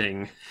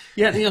existing.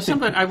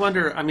 Sometimes I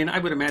wonder, I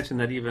would imagine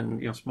that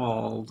even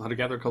small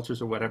hunter-gatherer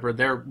cultures or whatever,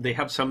 they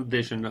have some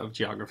vision of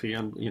geography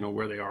and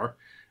where they are.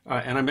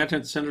 And I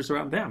imagine it centers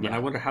around them. And I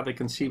wonder how they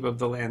conceive of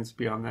the lands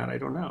beyond that. I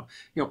don't know.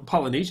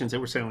 Polynesians, they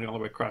were sailing all the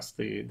way across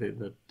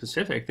the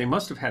Pacific. They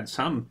must have had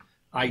some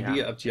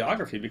idea of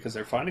geography, because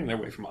they're finding their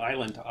way from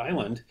island to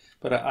island.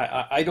 But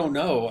I don't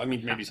know.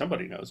 Maybe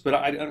somebody knows. But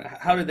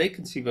how did they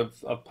conceive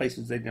of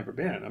places they'd never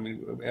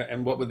been?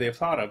 And what would they have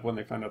thought of when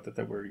they found out that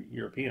they were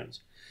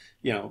Europeans?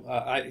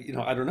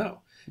 I don't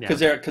know. Because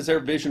their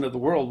vision of the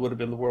world would have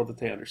been the world that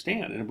they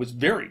understand, and it was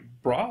very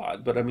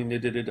broad. But they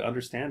did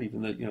understand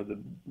even that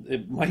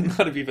it might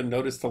not have even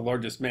noticed the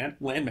largest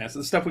landmass.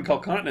 The stuff we call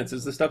continents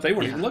is the stuff they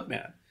weren't even looking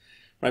at,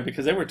 right?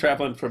 Because they were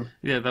traveling from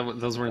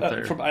those weren't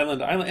there, from island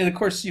to island. And of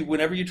course,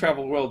 whenever you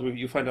travel the world,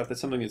 you find out that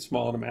something that's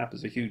small on a map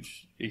is a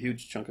huge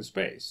chunk of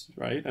space,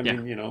 right?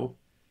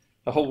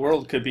 The whole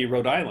world could be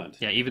Rhode Island.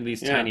 Yeah, even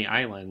these tiny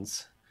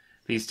islands.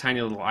 these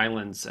tiny little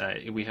islands,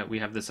 we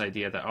have this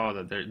idea that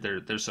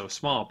that they're so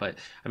small, but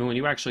I mean when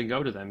you actually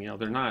go to them,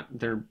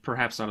 they're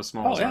perhaps not as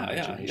small Oh as our yeah,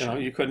 yeah.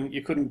 imagination.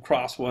 You couldn't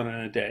cross one in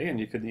a day, and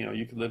you could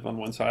live on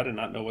one side and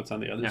not know what's on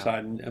the other Yeah,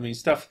 side. And I mean,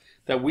 stuff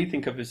that we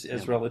think of yeah,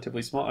 as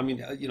relatively small. I mean,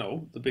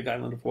 the Big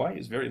Island of Hawaii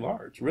is very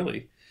large,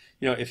 really.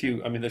 If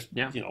you, I mean, there's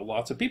yeah,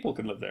 lots of people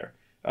can live there,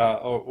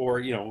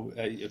 or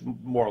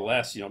more or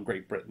less,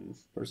 Great Britain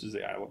versus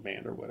the Isle of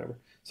Man or whatever.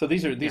 So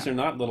these yeah, are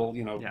not little,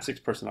 yeah.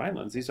 6-person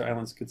islands. These are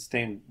islands that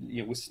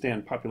could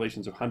withstand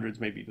populations of hundreds,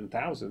 maybe even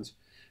thousands.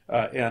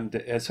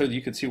 And so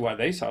you could see why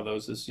they saw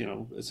those as,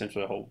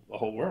 essentially a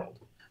whole world.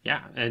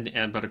 Yeah,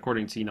 and but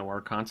according to our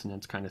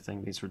continents kind of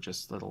thing, these were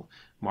just little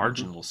Hmm.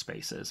 marginal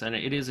spaces, and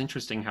it is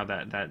interesting how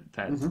that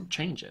Hmm.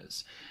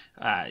 changes,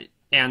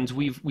 and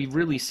we've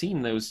really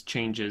seen those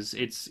changes.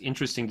 It's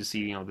interesting to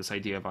see this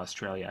idea of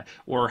Australia,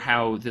 or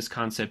how this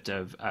concept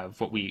of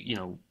what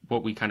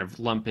we kind of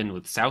lump in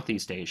with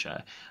Southeast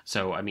Asia.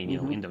 So I mean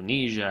Hmm.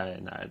 Indonesia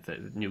and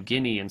the New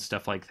Guinea and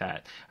stuff like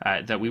that,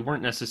 that we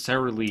weren't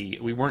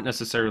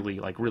necessarily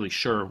like really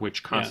sure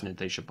which Yeah. continent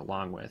they should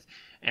belong with.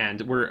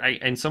 And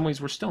in some ways,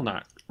 we're still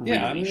not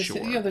Yeah, I really mean,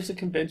 sure. there's a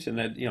convention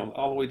that,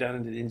 all the way down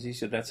into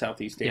Indonesia, that's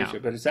Southeast Yeah, Asia,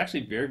 but it's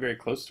actually very, very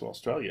close to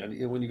Australia.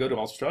 And when you go to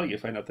Australia, you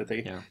find out that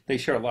yeah, they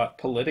share a lot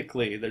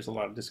politically. There's a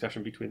lot of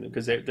discussion between them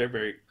because they're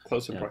very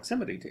close in yeah,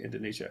 proximity to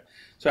Indonesia.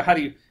 So how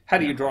do you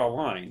yeah, draw a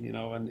line,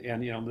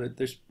 and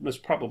there's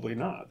probably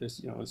not. It's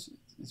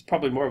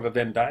probably more of a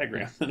Venn yeah,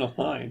 diagram than a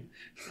line,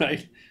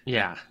 right?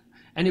 yeah.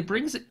 And it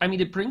brings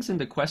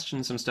into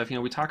question some stuff.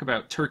 We talk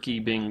about Turkey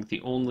being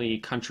the only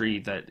country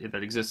that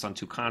exists on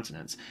two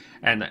continents,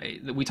 and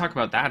we talk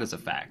about that as a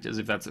fact, as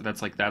if that's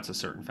a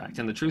certain fact.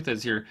 And the truth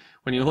is, here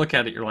when you look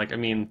at it, you're like, I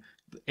mean,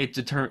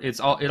 it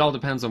all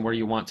depends on where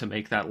you want to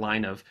make that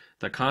line of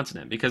the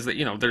continent, because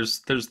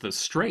there's the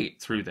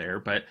strait through there,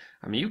 but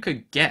I mean you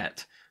could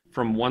get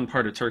from one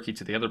part of Turkey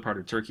to the other part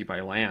of Turkey by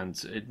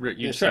land.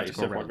 You That's just have right. to You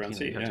go still walk around. around You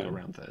sea, have to yeah. go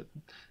around the.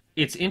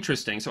 It's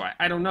interesting. So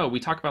I don't know. We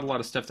talk about a lot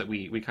of stuff that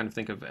we kind of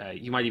think of.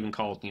 You might even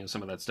call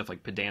some of that stuff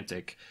like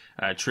pedantic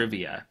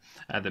trivia,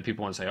 that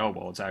people want to say, oh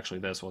well, it's actually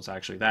this, well it's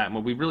actually that. And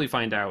what we really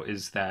find out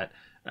is that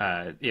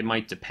it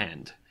might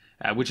depend.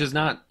 Which is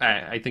not,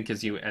 I think,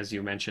 as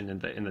you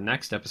mentioned in the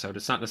next episode,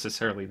 it's not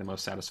necessarily the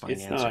most satisfying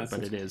It's not. answer,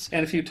 but it is.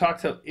 And if you talk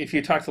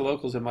to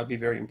locals, it might be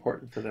very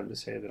important for them to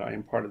say that I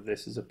am part of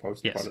this as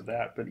opposed to part Yes. of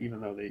that. But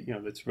even though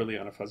that's really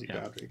on a fuzzy Yeah.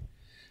 boundary.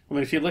 I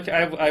mean, if you look,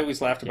 I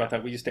always laughed Yeah. about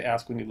that. We used to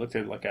ask when you looked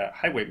at like a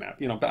highway map,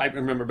 but I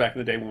remember back in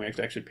the day when we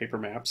actually paper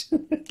maps,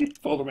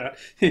 fold them out.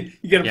 You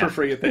get them for Yeah.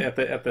 free at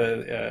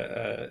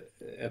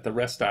the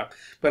rest stop.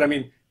 But I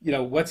mean,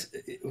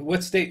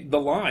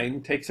 the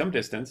line takes some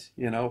distance.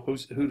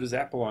 Who does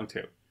that belong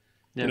to?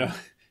 You Yeah. know,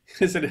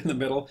 is it in the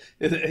middle?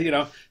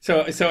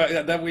 So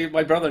that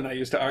my brother and I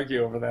used to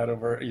argue over that.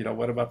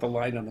 What about the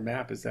line on the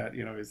map? Is that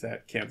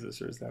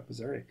Kansas or is that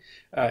Missouri?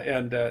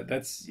 And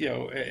that's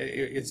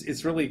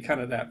it's really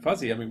kind of that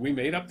fuzzy. I mean, we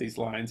made up these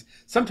lines.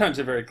 Sometimes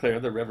they're very clear,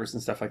 the rivers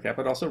and stuff like that.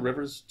 But also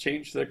rivers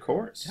change their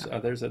course. Yeah.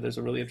 There's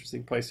a really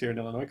interesting place here in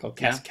Illinois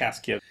called Yeah.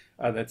 Cascade.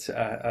 It's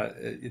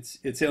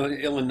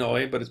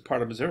Illinois, but it's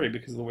part of Missouri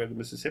because of the way the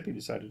Mississippi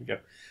decided to go.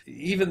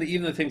 Even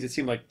the things that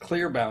seem like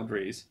clear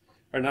boundaries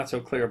are not so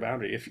clear a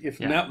boundary. If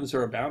Yeah. mountains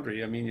are a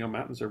boundary, I mean,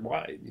 mountains are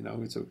wide.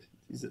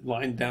 Is it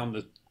lined down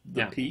the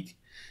Yeah. peak?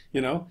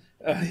 Yeah.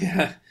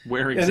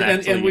 Where And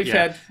exactly?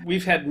 Yeah.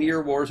 we've had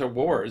near wars or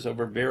wars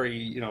over very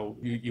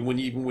even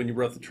when you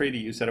wrote the treaty,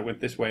 you said it went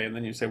this way, and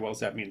then you say, well,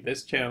 does that mean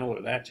this channel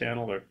or that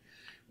channel or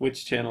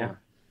which Yeah. channel?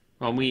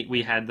 Well,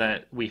 we had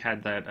that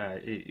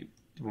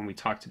when we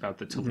talked about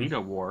the Hmm. Toledo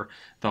War.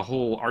 The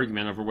whole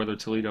argument over whether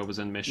Toledo was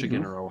in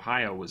Michigan Hmm. or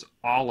Ohio was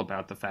all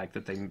about the fact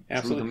that they drew the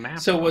Absolutely. map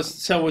So was wrong.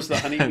 so was the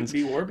And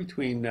Honeybee War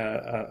between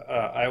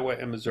Iowa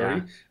and yeah,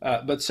 Missouri,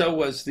 but so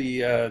was the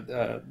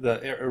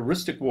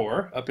Aroostook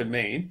War up in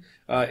Maine,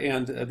 yeah,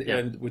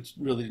 and which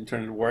really didn't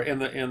turn into war,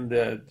 and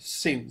the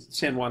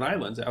San Juan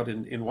Islands out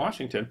in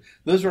Washington.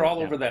 Those are all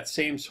yeah, over that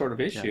same sort of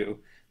yeah. issue.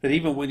 That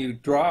even when you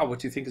draw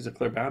what you think is a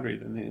clear boundary,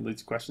 then it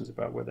leads to questions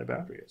about where that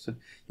boundary is. And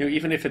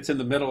even if it's in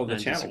the middle of the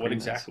And channel, what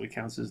disagreements. exactly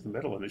counts as the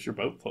middle, and is your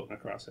boat floating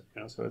across it?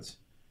 So it's.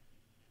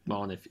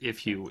 Well, and if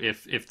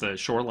the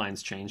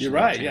shorelines change, You're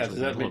then that right. Yeah. change Does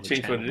what the that middle of the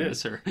change what it channel is?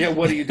 is, or Yeah.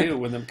 What do you do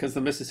when them? Because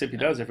the Mississippi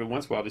does every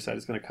once in a while decide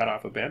it's going to cut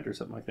off a bend or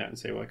something like that, and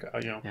say like,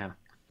 yeah,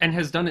 and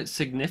has done it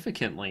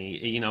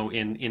significantly.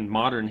 In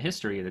modern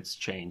history, it's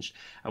changed.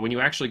 When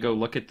you actually go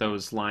look at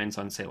those lines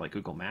on, say, like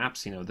Google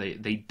Maps,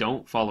 they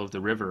don't follow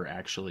the river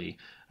actually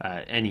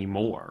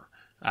anymore.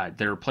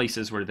 There are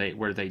places where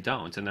they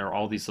don't, and there are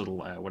all these little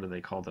what do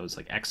they call those,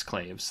 like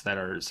exclaves that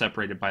are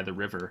separated by the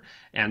river,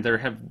 and there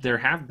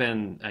have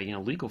been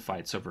legal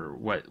fights over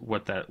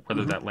whether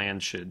hmm that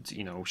land should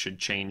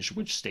change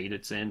which state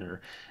it's in,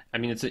 or I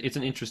mean it's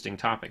an interesting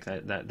topic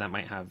that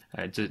might have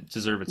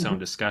deserve its own hmm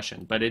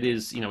discussion, but it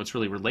is it's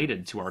really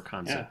related to our yeah.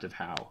 concept of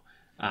how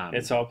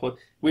It's all.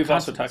 We've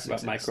also talked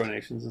continents about exist.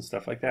 micronations and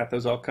stuff like that.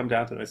 Those all come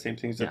down to the same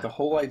things. That Yeah, the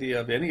whole idea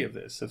of any of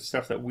this, of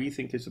stuff that we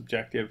think is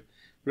objective,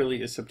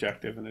 really is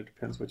subjective, and it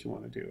depends what you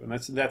want to do. And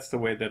that's the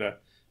way that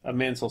a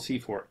Mansell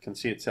Seafort can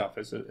see itself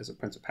as a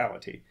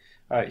principality,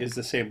 is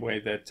the same way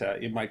that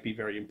it might be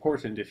very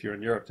important if you're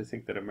in Europe to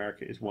think that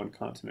America is one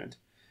continent,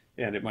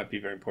 and it might be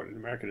very important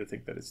in America to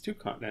think that it's two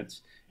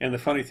continents. And the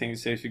funny thing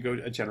is, if you go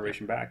a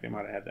generation back, they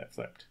might have had that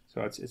flipped.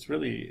 So it's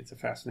really a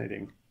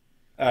fascinating.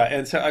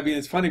 And so, I mean,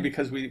 it's funny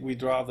because we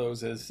draw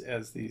those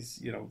as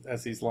these,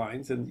 as these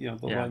lines, and,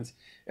 the lines.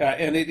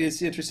 And it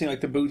is interesting,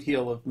 like the boot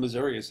heel of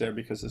Missouri is there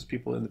because those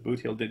people in the boot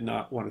heel did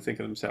not want to think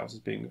of themselves as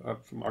being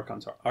from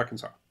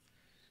Arkansas.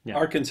 Yeah.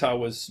 Arkansas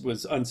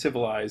was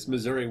uncivilized.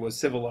 Missouri was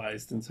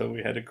civilized. And so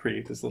we had to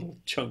create this little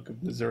chunk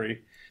of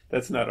Missouri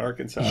that's not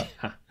Arkansas.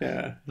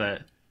 Yeah.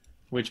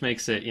 Which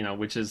makes it,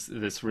 which is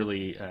this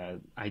really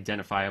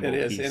identifiable It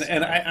is. piece.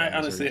 And I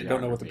honestly don't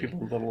know what the people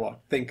in Little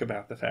Rock think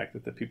about the fact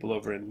that the people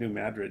over in New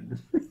Madrid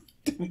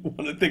didn't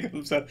want to think of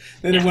themselves.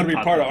 They didn't want to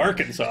be part of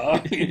Arkansas.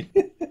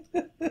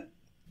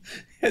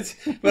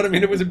 But I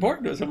mean, it was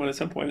important to someone at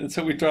some point. And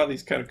so we draw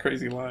these kind of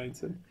crazy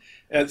lines.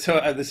 And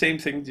so the same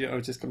thing,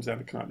 it just comes down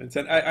to continents.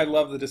 And I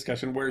love the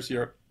discussion, where's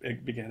Europe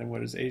begin and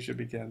where does Asia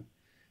begin?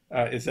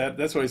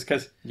 That's always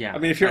because I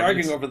mean, if you're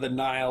arguing over the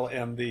Nile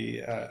and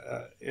the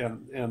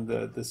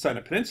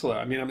Sinai Peninsula,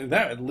 I mean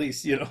that at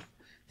least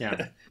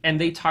Yeah, and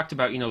they talked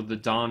about the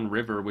Don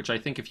River, which I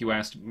think if you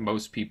asked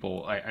most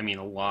people, I mean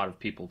a lot of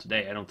people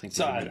today, I don't think.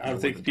 So I don't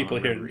think people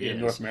here in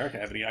North America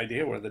have any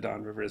idea where the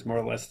Don River is. More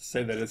or less to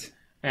say that it's.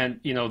 And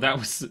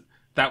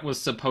that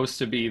was supposed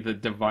to be the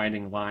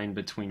dividing line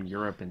between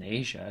Europe and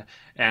Asia.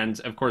 And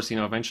of course,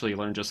 eventually you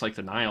learn, just like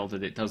the Nile,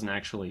 that it doesn't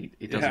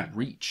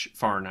reach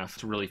far enough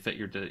to really fit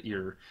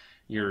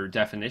your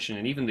definition.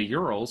 And even the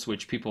Urals,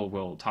 which people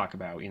will talk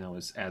about,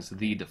 as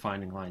the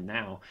defining line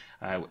now,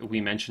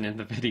 we mentioned in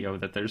the video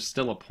that there's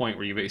still a point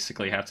where you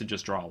basically have to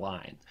just draw a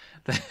line.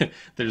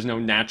 There's no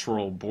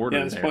natural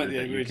border there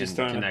that you can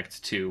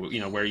connect to,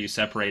 where you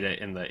separate it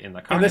in the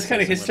Caucasus. And that's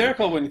kind of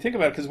hysterical when you think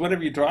about it, because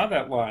whenever you draw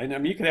that line, I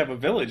mean, you could have a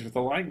village with a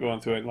line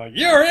going through it, like,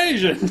 you're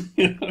Asian!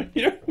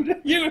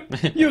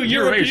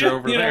 You're Asia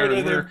over there.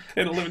 And they're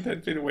 10, 11,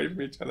 10 feet away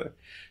from each other.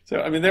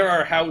 So, I mean, there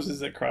are houses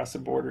that cross the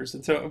borders.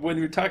 And so when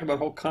we talk about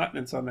whole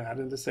continents on that,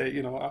 and to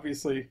say,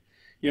 obviously,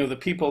 the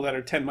people that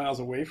are 10 miles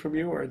away from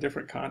you are a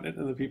different continent,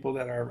 and the people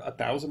that are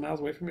 1,000 miles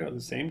away from you are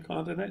the same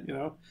continent,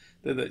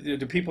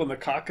 the people in the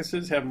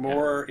Caucasus have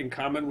more in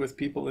common with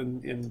people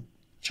in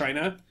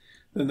China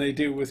than they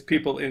do with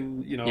people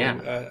in,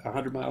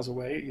 100 miles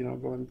away,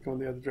 going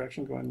the other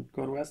direction, going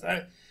west.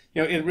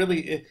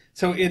 It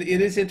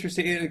is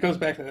interesting, and it goes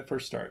back to that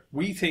first start.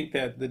 We think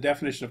that the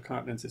definition of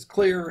continents is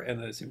clear and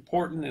that it's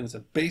important and it's a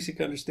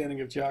basic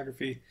understanding of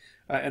geography.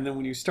 And then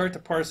when you start to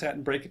parse that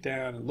and break it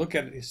down and look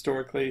at it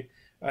historically,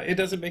 it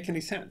doesn't make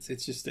any sense.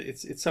 It's just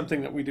it's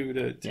something that we do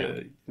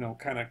to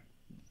kind of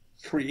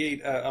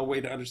create a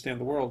way to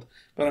understand the world.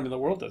 But I mean, the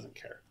world doesn't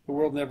care. The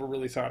world never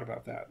really thought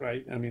about that,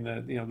 right? I mean,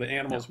 the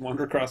animals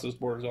wander across those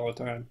borders all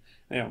the time.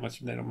 They don't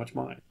much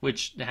mind.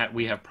 Which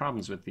we have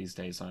problems with these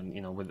days.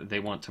 Whether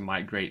they want to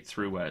migrate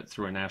through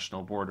a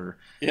national border,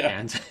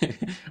 and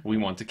we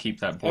want to keep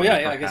that border.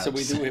 I guess so.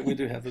 We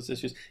do have those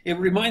issues. It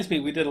reminds me,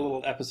 we did a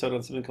little episode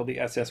on something called the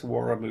SS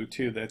Warramoo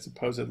too. That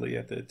supposedly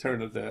at the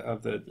turn of the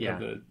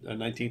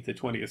 19th to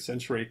 20th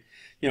century,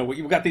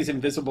 we've got these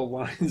invisible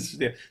lines: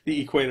 the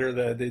equator,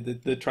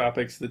 the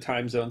tropics, the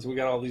time zones. We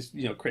got all these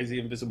crazy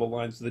invisible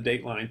lines. The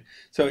date line.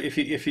 So if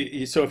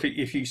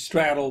you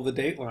straddle the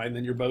date line,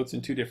 then your boat's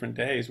in 2 different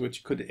days,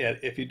 which could,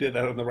 if you did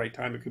that on the right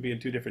time, it could be in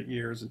 2 different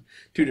years and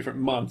 2 different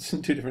months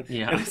and 2 different.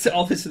 And it's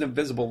all this an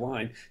invisible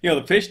line.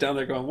 The fish down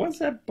there going, "What's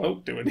that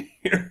boat doing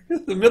here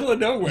in the middle of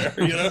nowhere?"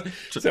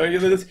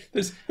 So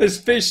there's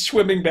fish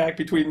swimming back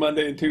between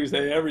Monday and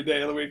Tuesday every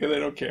day of the week, and they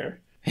don't care.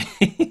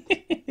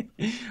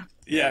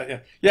 Yeah.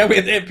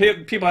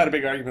 People had a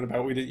big argument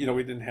about we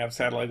didn't have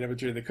satellite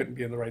imagery. They couldn't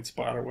be in the right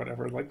spot or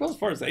whatever. Like, well, as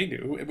far as they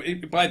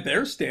knew, by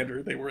their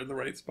standard, they were in the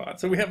right spot.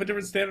 So we have a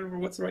different standard for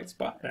what's the right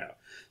spot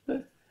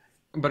now.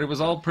 But it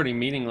was all pretty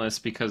meaningless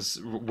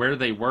because where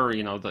they were,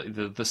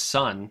 the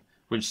sun,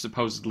 which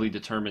supposedly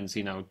determines,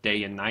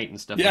 day and night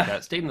and stuff like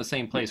that, stayed in the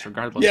same place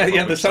regardless.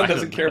 The sun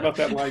doesn't care about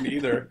that line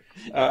either.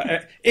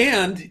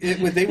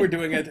 They were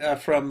doing it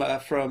from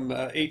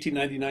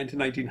 1899 to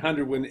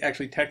 1900, when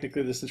actually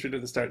technically the century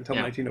didn't start until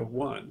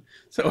 1901.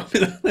 So,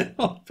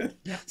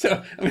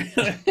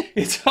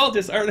 it's all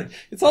just art.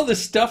 It's all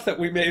this stuff that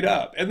we made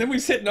up, and then we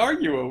sit and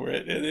argue over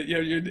it.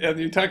 And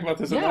you talk about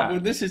this. Well,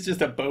 this is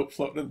just a boat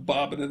floating and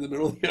bobbing in the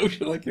middle of the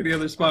ocean like any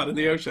other spot in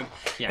the ocean.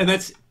 And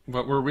that's.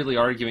 What we're really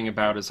arguing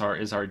about is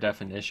our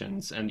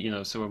definitions, and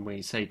so when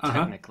we say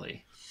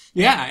technically,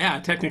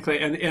 technically,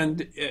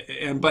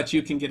 and but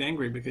you can get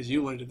angry because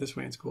you learned it this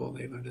way in school and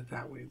they learned it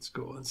that way in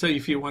school, and so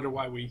if you wonder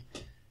why we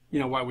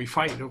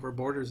fight over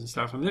borders and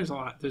stuff, I mean,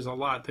 there's a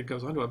lot that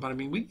goes into it, but I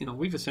mean,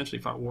 we've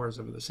essentially fought wars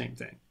over the same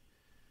thing.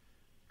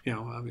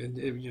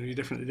 You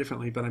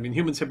differently, but I mean,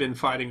 humans have been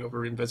fighting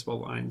over invisible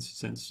lines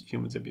since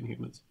humans have been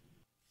humans.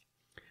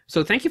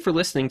 So thank you for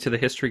listening to the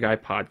History Guy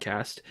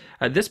podcast.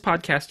 This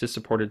podcast is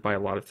supported by a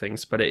lot of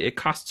things, but it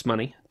costs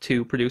money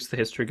to produce the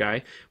History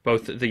Guy,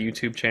 both the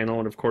YouTube channel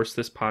and, of course,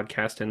 this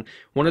podcast. And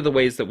one of the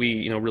ways that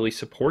we, really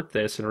support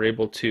this and are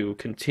able to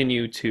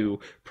continue to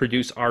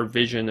produce our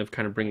vision of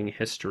kind of bringing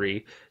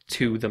history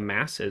to the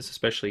masses,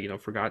 especially,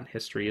 forgotten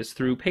history, is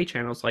through pay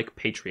channels like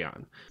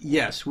Patreon.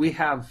 Yes, we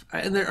have,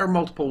 and there are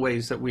multiple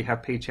ways that we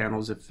have pay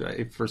channels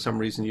if for some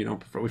reason you don't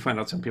prefer. We find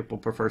out some people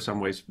prefer some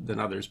ways than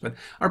others, but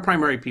our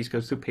primary piece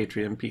goes through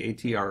Patreon,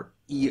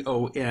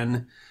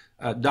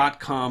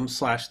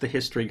 patreon.com/the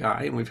history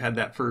guy, and we've had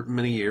that for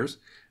many years.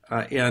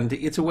 And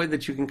it's a way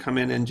that you can come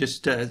in and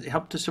just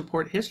help to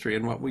support history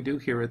and what we do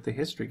here at the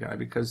History Guy,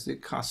 because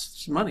it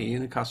costs money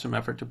and it costs some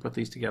effort to put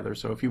these together.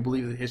 So if you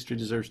believe that history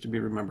deserves to be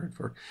remembered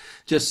for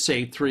just,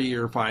 say, $3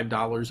 or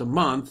 $5 a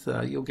month,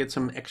 you'll get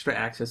some extra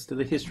access to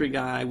the History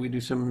Guy. We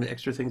do some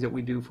extra things that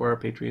we do for our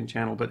Patreon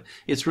channel, but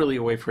it's really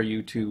a way for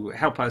you to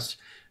help us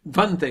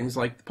fund things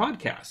like the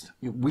podcast.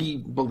 We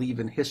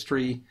believe in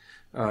history.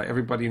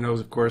 Everybody knows,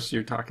 of course,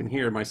 you're talking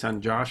here. My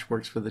son Josh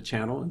works for the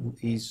channel, and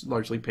he's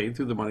largely paid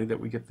through the money that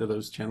we get to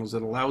those channels.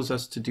 That allows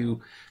us to do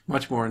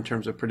much more in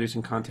terms of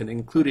producing content,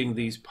 including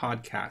these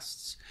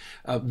podcasts.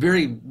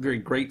 Very, very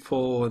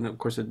grateful, and of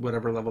course, at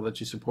whatever level that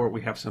you support, we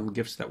have some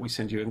gifts that we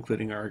send you,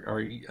 including our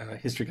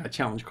History Guy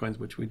Challenge coins,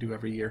 which we do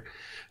every year.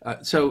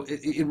 So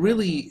it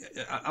really,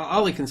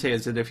 all I can say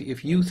is that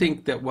if you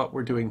think that what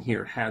we're doing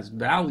here has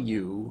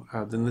value,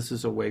 then this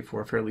is a way for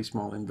a fairly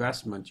small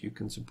investment. You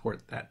can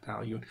support that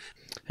value.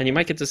 And you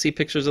might get to see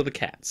pictures of the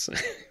cats.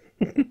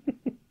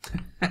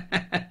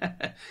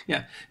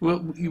 Yeah,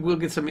 we'll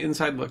get some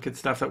inside look at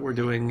stuff that we're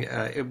doing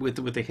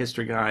with the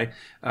History Guy,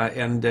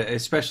 and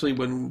especially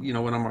when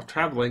when I'm off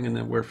traveling, and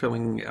then we're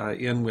filling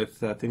in with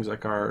things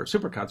like our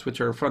supercuts, which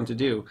are fun to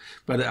do.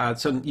 But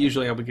so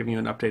usually I'll be giving you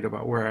an update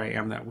about where I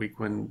am that week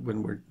when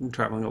we're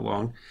traveling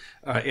along,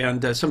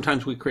 and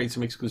sometimes we create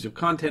some exclusive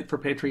content for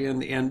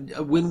Patreon. And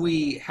when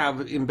we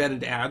have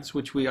embedded ads,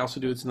 which we also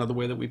do, it's another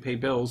way that we pay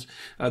bills.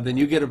 Then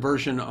you get a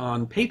version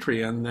on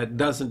Patreon that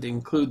doesn't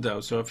include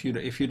those. So if you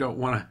don't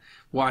want to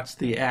watch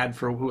the ad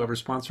for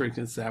whoever's sponsoring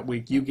us that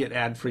week, you get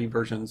ad-free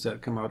versions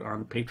that come out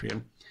on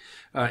Patreon.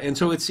 And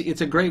so it's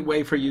a great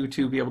way for you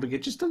to be able to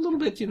get just a little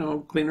bit,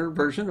 cleaner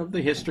version of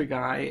the History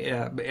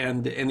Guy.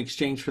 And in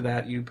exchange for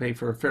that, you pay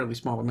for a fairly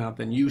small amount.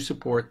 Then you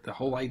support the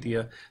whole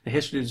idea. The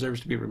history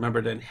deserves to be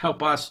remembered, and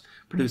help us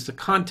produce the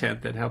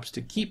content that helps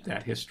to keep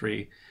that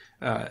history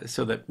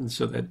so that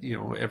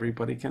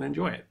everybody can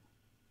enjoy it.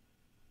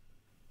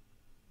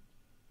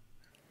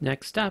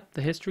 Next up,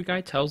 the History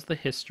Guy tells the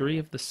history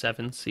of the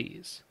 7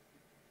 seas.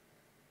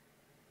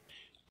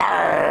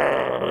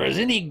 As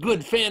any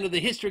good fan of the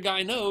History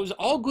Guy knows,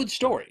 all good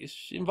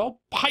stories involve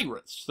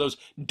pirates, those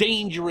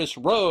dangerous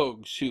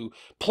rogues who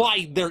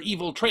plied their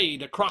evil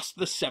trade across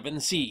the 7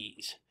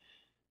 seas.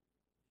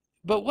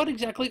 But what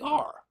exactly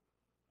are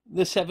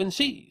the 7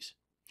 seas?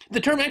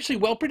 The term actually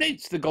well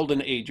predates the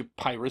golden age of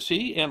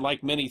piracy, and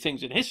like many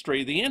things in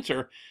history, the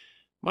answer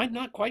might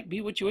not quite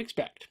be what you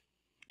expect.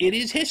 It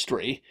is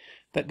history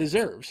that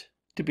deserves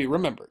to be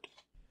remembered.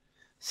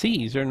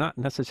 Seas are not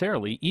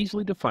necessarily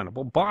easily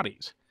definable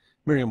bodies.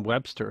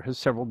 Merriam-Webster has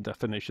several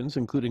definitions,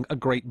 including a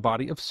great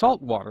body of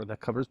salt water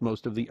that covers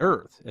most of the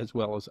earth, as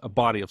well as a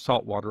body of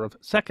salt water of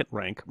second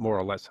rank, more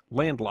or less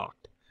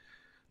landlocked.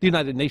 The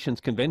United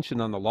Nations Convention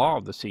on the Law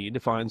of the Sea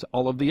defines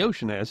all of the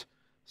ocean as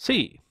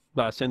sea.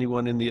 Thus,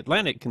 anyone in the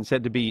Atlantic can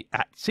said to be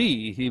at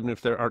sea, even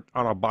if they aren't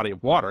on a body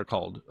of water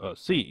called a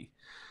sea.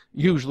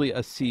 Usually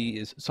a sea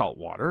is salt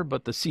water,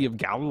 but the Sea of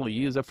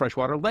Galilee is a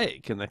freshwater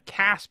lake, and the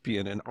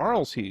Caspian and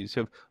Aral seas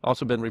have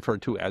also been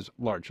referred to as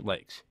large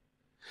lakes.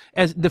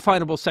 As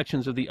definable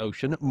sections of the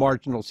ocean,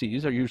 marginal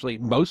seas are usually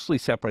mostly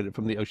separated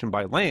from the ocean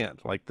by land,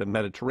 like the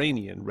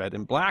Mediterranean, Red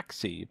and Black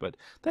Sea, but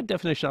that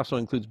definition also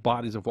includes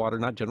bodies of water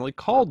not generally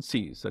called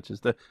seas, such as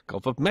the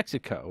Gulf of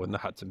Mexico and the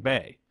Hudson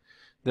Bay.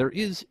 There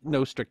is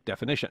no strict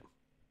definition.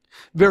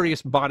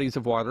 Various bodies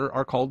of water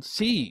are called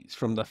seas,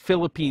 from the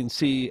Philippine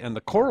Sea and the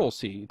Coral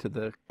Sea to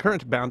the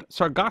current-bound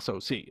Sargasso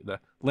Sea, the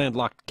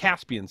landlocked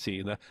Caspian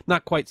Sea, the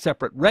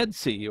not-quite-separate Red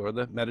Sea, or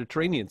the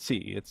Mediterranean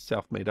Sea,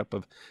 itself made up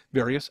of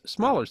various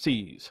smaller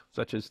seas,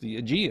 such as the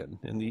Aegean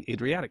and the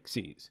Adriatic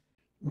Seas.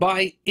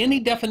 By any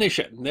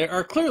definition, there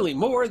are clearly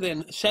more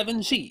than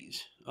 7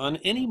 seas on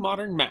any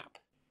modern map.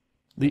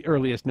 The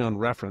earliest known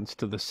reference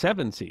to the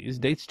 7 seas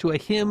dates to a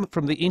hymn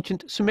from the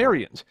ancient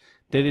Sumerians,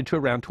 dated to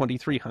around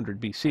 2300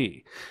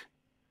 BC.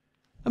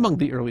 Among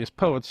the earliest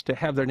poets to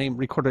have their name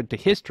recorded to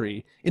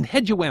history,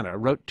 Enheduanna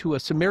wrote to a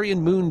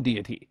Sumerian moon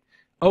deity,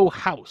 "O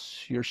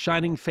house, your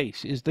shining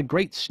face is the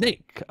great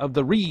snake of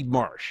the reed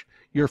marsh.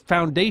 Your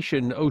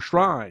foundation, O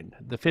shrine,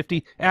 the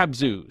 50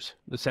 Abzus,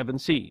 the 7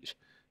 seas,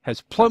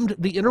 has plumbed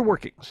the inner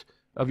workings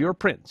of your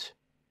prince."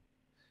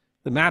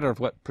 The matter of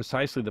what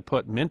precisely the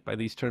poet meant by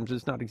these terms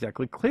is not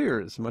exactly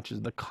clear, as much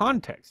as the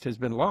context has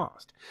been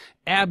lost.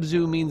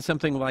 Abzu means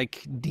something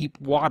like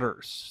deep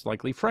waters,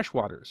 likely fresh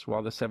waters,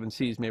 while the 7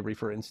 seas may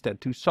refer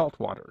instead to salt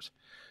waters.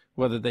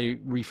 Whether they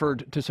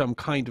referred to some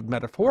kind of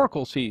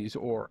metaphorical seas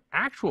or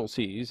actual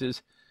seas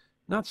is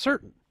not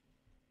certain.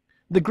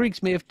 The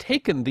Greeks may have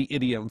taken the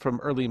idiom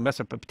from early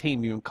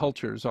Mesopotamian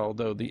cultures,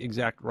 although the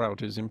exact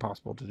route is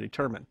impossible to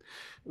determine.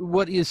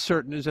 What is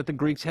certain is that the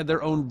Greeks had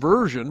their own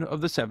version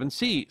of the seven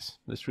seas,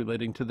 this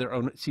relating to their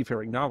own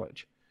seafaring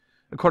knowledge.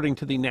 According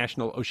to the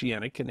National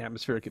Oceanic and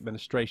Atmospheric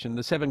Administration,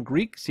 the seven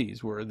Greek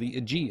seas were the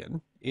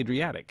Aegean,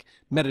 Adriatic,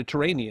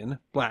 Mediterranean,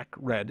 Black,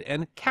 Red,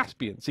 and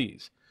Caspian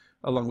seas,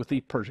 along with the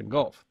Persian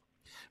Gulf.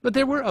 But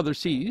there were other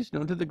seas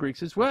known to the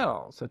Greeks as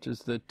well, such as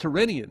the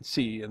Tyrrhenian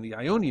Sea and the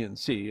Ionian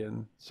Sea,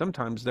 and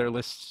sometimes their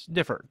lists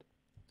differed.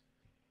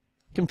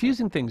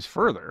 Confusing things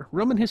further,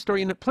 Roman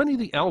historian Pliny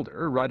the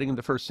Elder, writing in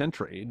the 1st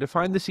century,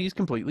 defined the seas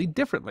completely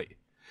differently.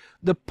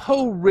 The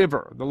Po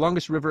River, the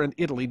longest river in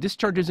Italy,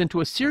 discharges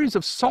into a series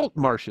of salt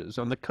marshes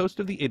on the coast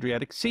of the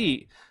Adriatic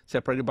Sea,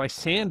 separated by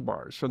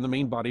sandbars from the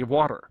main body of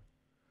water.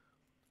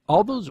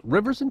 All those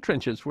rivers and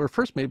trenches were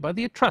first made by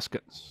the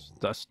Etruscans,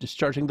 thus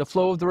discharging the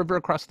flow of the river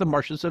across the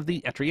marshes of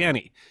the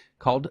Etriani,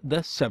 called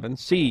the Seven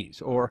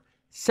Seas, or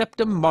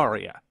Septem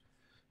Maria.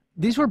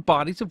 These were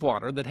bodies of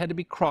water that had to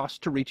be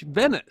crossed to reach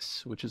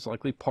Venice, which is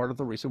likely part of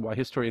the reason why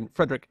historian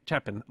Frederick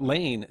Chapin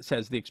Lane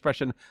says the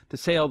expression to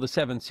sail the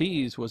seven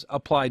seas was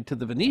applied to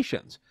the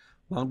Venetians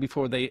long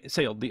before they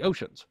sailed the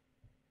oceans.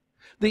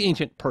 The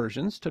ancient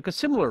Persians took a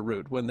similar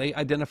route when they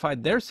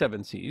identified their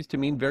seven seas to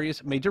mean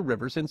various major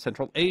rivers in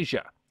Central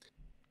Asia.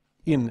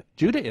 In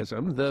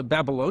Judaism, the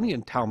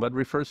Babylonian Talmud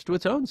refers to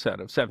its own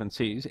set of seven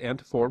seas and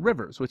four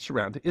rivers which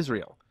surround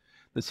Israel: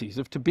 the seas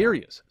of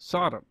Tiberias,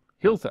 Sodom,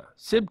 Hiltha,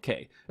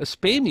 Sibke,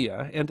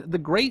 Espamia, and the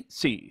Great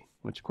Sea,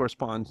 which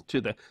corresponds to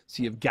the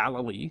Sea of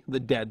Galilee, the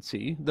Dead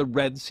Sea, the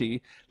Red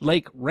Sea,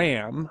 Lake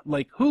Ram,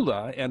 Lake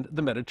Hula, and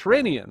the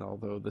Mediterranean,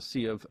 although the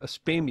Sea of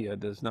Espamia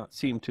does not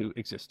seem to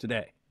exist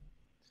today.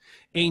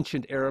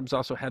 Ancient Arabs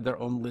also had their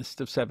own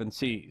list of seven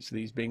seas,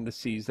 these being the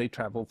seas they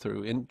traveled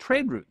through in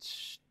trade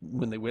routes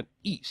when they went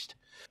east.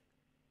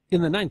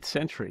 In the 9th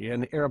century,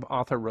 an Arab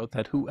author wrote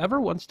that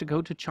whoever wants to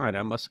go to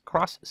China must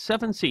cross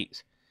seven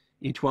seas,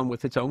 each one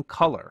with its own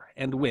color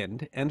and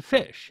wind and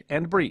fish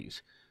and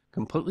breeze,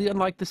 completely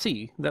unlike the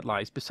sea that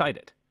lies beside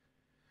it.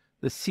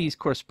 The seas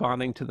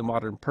corresponding to the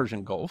modern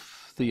Persian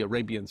Gulf, the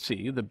Arabian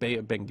Sea, the Bay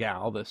of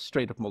Bengal, the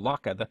Strait of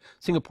Malacca, the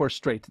Singapore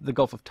Strait, the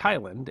Gulf of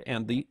Thailand,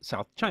 and the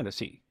South China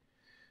Sea.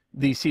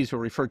 These seas were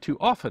referred to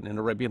often in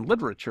Arabian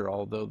literature,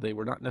 although they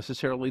were not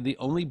necessarily the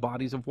only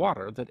bodies of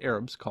water that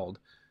Arabs called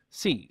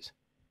seas.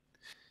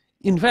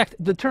 In fact,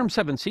 the term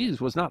seven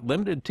seas was not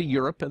limited to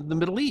Europe and the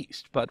Middle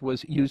East, but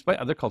was used by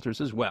other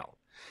cultures as well.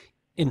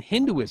 In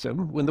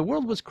Hinduism, when the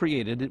world was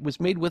created, it was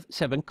made with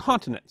seven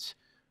continents,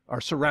 are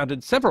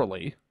surrounded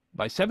severally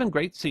by seven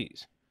great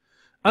seas.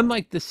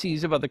 Unlike the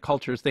seas of other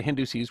cultures, the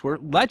Hindu seas were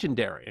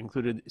legendary,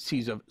 included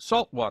seas of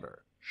salt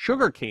water,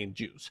 sugarcane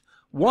juice,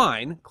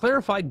 wine,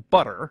 clarified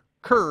butter,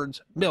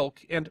 curds,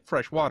 milk, and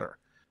fresh water.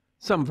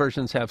 Some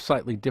versions have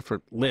slightly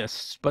different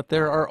lists, but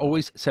there are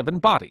always seven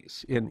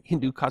bodies in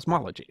Hindu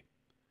cosmology.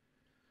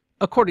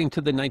 According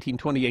to the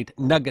 1928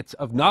 Nuggets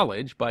of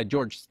Knowledge by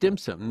George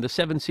Stimson, the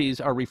seven seas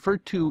are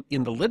referred to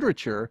in the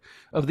literature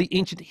of the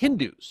ancient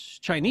Hindus,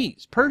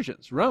 Chinese,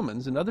 Persians,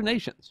 Romans, and other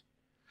nations.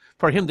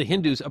 For him, the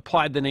Hindus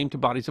applied the name to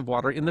bodies of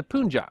water in the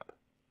Punjab.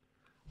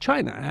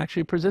 China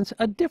actually presents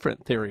a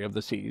different theory of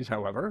the seas,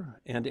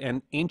 however, and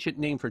an ancient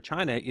name for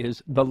China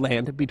is the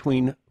land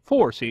between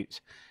four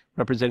seas,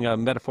 representing a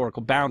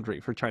metaphorical boundary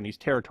for Chinese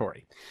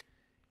territory.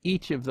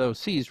 Each of those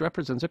seas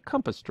represents a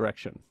compass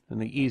direction,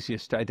 and the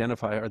easiest to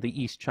identify are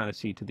the East China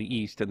Sea to the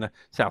east and the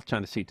South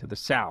China Sea to the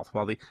south,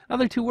 while the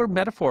other two were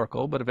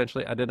metaphorical but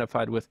eventually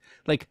identified with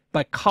Lake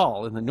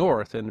Baikal in the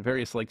north and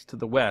various lakes to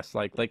the west,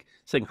 like Lake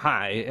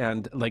Qinghai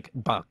and Lake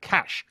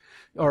Balkhash,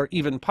 or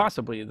even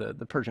possibly the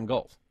Persian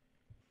Gulf.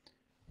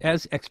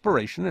 As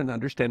exploration and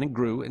understanding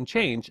grew and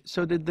changed,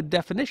 so did the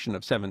definition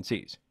of seven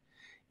seas.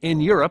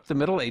 In Europe, the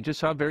Middle Ages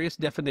saw various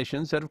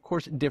definitions that, of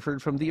course, differed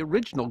from the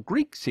original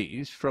Greek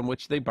seas from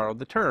which they borrowed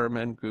the term,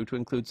 and grew to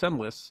include some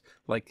lists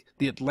like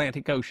the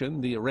Atlantic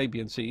Ocean, the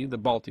Arabian Sea, the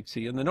Baltic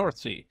Sea, and the North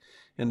Sea,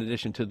 in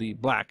addition to the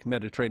Black,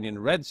 Mediterranean,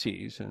 and Red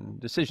Seas, and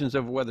decisions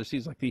over whether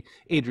seas like the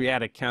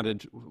Adriatic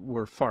counted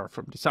were far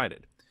from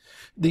decided.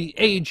 The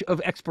age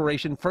of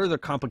exploration further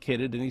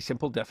complicated any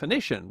simple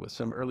definition, with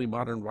some early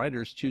modern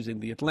writers choosing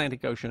the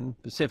Atlantic Ocean,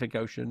 Pacific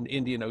Ocean,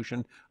 Indian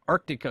Ocean,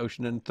 Arctic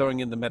Ocean, and throwing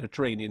in the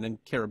Mediterranean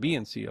and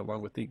Caribbean Sea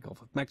along with the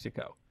Gulf of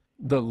Mexico.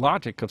 The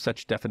logic of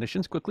such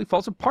definitions quickly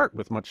falls apart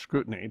with much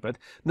scrutiny, but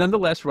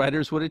nonetheless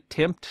writers would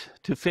attempt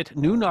to fit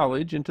new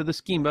knowledge into the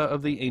schema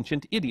of the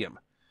ancient idiom.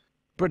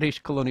 British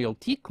colonial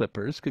tea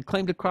clippers could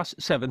claim to cross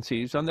seven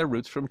seas on their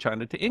routes from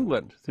China to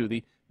England through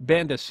the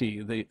Banda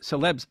Sea, the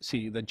Celebes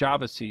Sea, the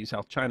Java Sea,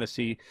 South China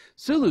Sea,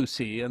 Sulu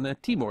Sea, and the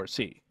Timor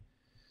Sea.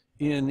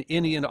 In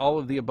any and all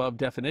of the above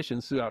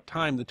definitions throughout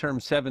time, the term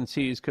seven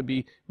seas could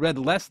be read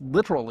less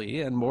literally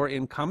and more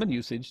in common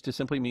usage to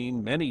simply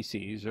mean many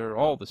seas or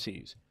all the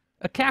seas.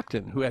 A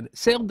captain who had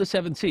sailed the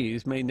seven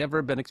seas may never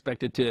have been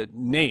expected to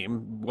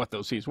name what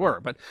those seas were,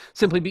 but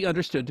simply be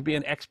understood to be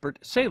an expert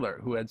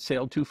sailor who had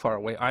sailed to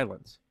faraway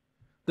islands.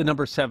 The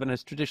number 7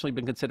 has traditionally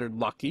been considered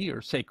lucky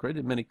or sacred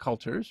in many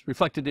cultures,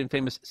 reflected in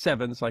famous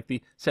sevens like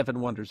the 7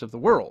 wonders of the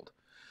world.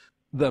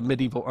 The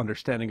medieval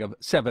understanding of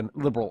 7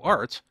 liberal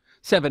arts,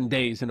 7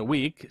 days in a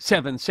week,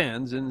 7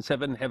 suns, and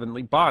 7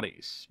 heavenly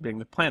bodies, being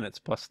the planets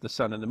plus the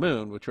sun and the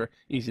moon, which were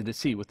easy to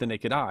see with the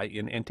naked eye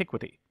in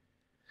antiquity.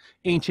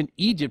 Ancient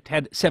Egypt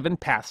had 7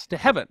 paths to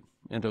heaven,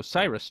 and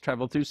Osiris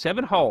traveled through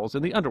 7 halls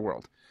in the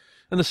underworld,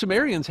 and the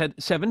Sumerians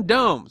had 7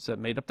 domes that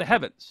made up the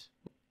heavens.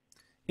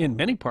 In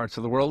many parts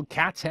of the world,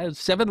 cats have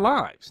 7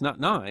 lives, not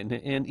 9,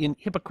 and in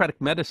Hippocratic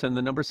medicine,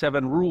 the number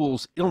 7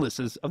 rules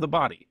illnesses of the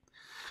body.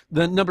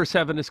 The number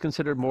 7 is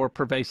considered more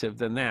pervasive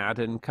than that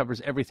and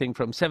covers everything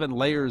from 7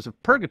 layers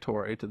of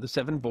purgatory to the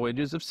 7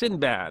 voyages of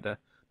Sinbad,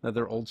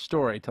 another old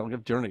story telling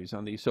of journeys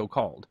on the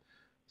so-called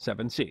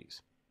 7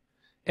 seas.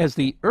 As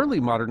the early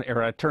modern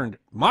era turned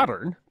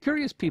modern,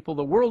 curious people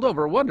the world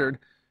over wondered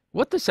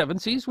what the 7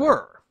 seas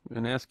were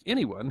and asked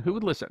anyone who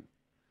would listen.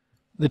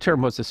 The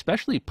term was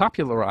especially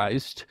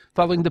popularized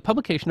following the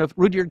publication of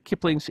Rudyard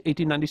Kipling's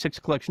 1896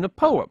 collection of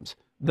poems,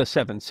 The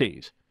 7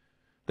 Seas.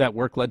 That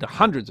work led to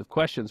hundreds of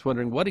questions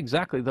wondering what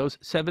exactly those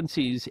 7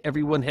 seas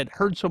everyone had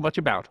heard so much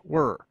about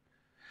were.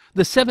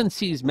 The 7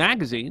 Seas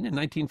magazine in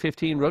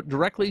 1915 wrote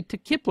directly to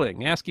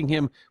Kipling, asking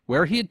him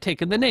where he had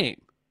taken the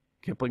name.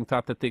 Kipling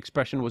thought that the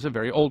expression was a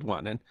very old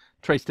one and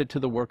traced it to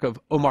the work of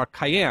Omar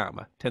Khayyam,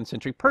 a 10th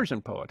century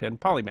Persian poet and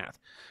polymath,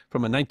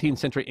 from a 19th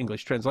century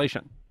English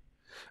translation.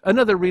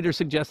 Another reader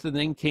suggested the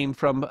name came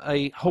from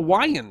a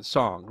Hawaiian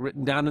song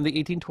written down in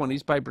the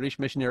 1820s by British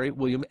missionary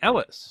William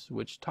Ellis,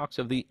 which talks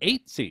of the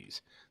 8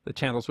 seas, the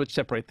channels which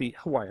separate the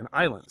Hawaiian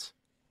Islands.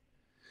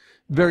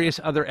 Various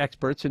other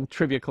experts and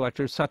trivia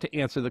collectors sought to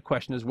answer the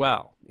question as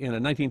well. In a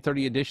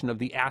 1930 edition of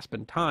the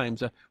Aspen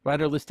Times, a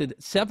writer listed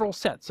several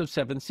sets of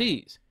 7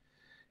 seas.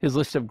 His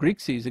list of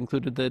Greek seas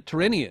included the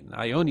Tyrrhenian,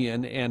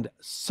 Ionian, and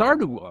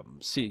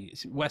Sarduum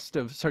seas west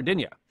of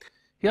Sardinia.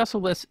 He also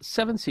lists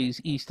 7 seas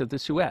east of the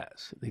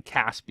Suez, the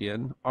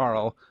Caspian,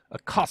 Aral,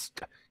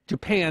 Okhotsk,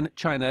 Japan,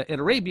 China,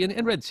 and Arabian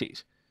and Red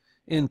Seas.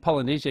 In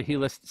Polynesia, he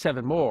lists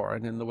 7 more,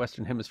 and in the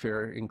Western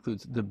Hemisphere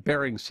includes the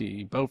Bering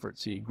Sea, Beaufort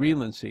Sea,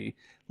 Greenland Sea,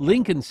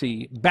 Lincoln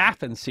Sea,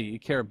 Baffin Sea,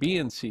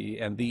 Caribbean Sea,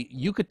 and the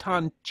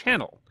Yucatan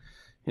Channel.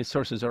 His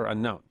sources are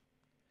unknown.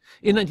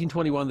 In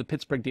 1921, the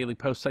Pittsburgh Daily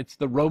Post cites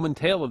the Roman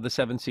tale of the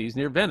 7 seas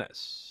near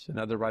Venice.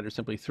 Another writer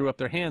simply threw up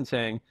their hand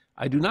saying,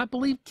 "I do not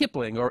believe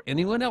Kipling or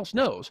anyone else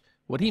knows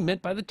what he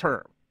meant by the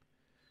term."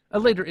 A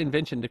later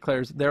invention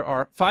declares there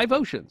are 5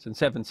 oceans and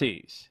 7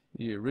 seas.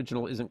 The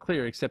original isn't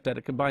clear except that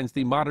it combines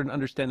the modern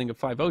understanding of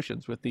 5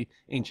 oceans with the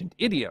ancient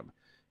idiom,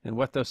 and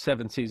what those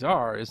 7 seas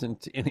are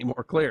isn't any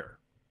more clear.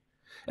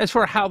 As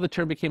for how the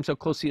term became so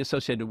closely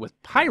associated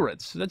with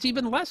pirates, that's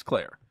even less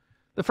clear.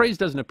 The phrase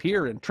doesn't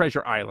appear in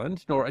Treasure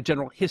Island, nor a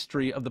general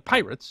history of the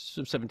pirates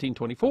of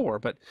 1724,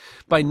 but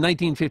by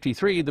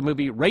 1953, the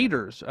movie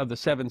Raiders of the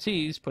 7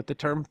 Seas put the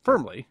term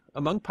firmly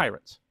among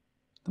pirates.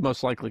 The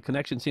most likely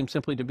connection seems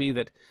simply to be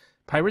that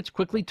pirates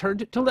quickly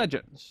turned to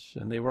legends,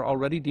 and they were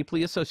already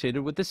deeply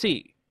associated with the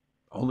sea.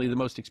 Only the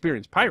most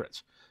experienced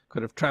pirates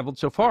could have traveled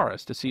so far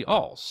as to see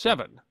all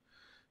 7,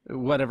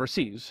 whatever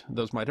seas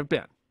those might have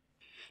been.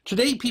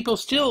 Today, people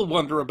still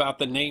wonder about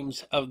the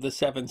names of the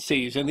 7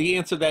 seas, and the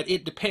answer that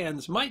it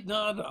depends might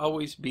not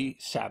always be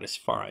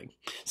satisfying.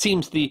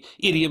 Seems the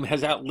idiom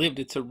has outlived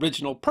its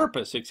original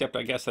purpose, except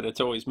I guess that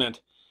it's always meant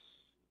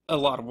a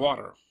lot of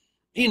water.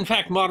 In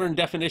fact, modern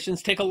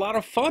definitions take a lot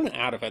of fun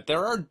out of it.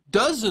 There are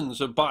dozens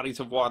of bodies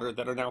of water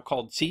that are now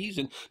called seas,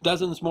 and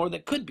dozens more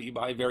that could be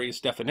by various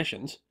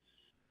definitions.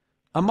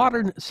 A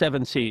modern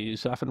 7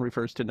 seas often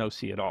refers to no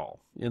sea at all.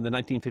 In the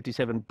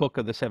 1957 Book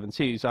of the 7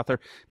 Seas, author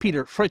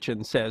Peter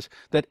Fritchen says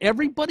that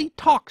everybody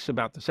talks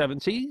about the 7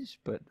 seas,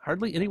 but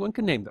hardly anyone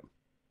can name them.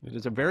 It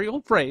is a very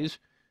old phrase,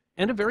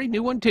 and a very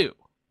new one too.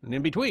 And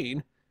in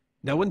between,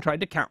 no one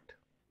tried to count.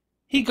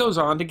 He goes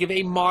on to give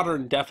a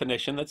modern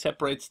definition that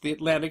separates the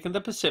Atlantic and the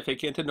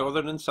Pacific into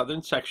northern and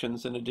southern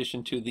sections in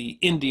addition to the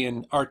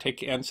Indian,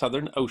 Arctic, and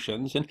Southern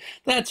Oceans, and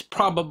that's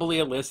probably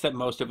a list that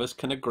most of us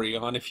can agree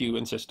on if you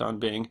insist on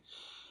being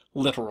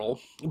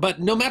literal. But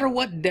no matter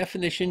what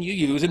definition you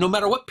use, and no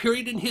matter what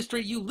period in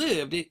history you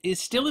lived, it is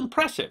still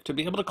impressive to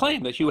be able to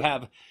claim that you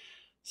have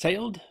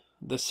sailed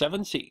the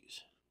 7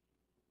 seas.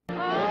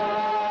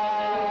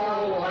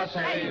 A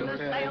sailor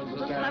sails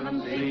the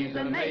 7 seas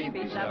and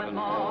maybe 7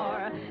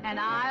 more, and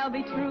I'll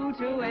be true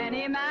to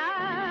any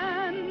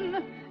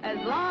man as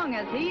long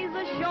as he's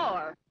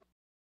ashore.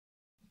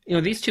 You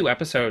know, these 2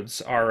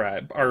 episodes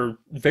are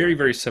very,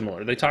 very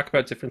similar. They talk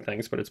about different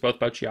things, but it's both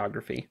about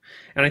geography.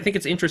 And I think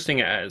it's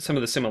interesting some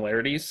of the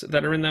similarities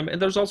that are in them.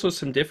 And there's also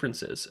some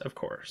differences, of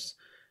course.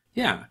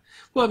 Yeah.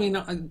 Well, I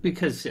mean,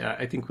 because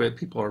I think that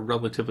people are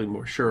relatively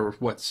more sure of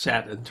what's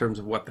set in terms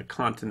of what the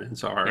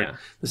continents are. Yeah.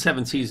 The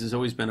seven seas has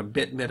always been a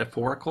bit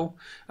metaphorical,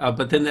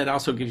 but then that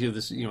also gives you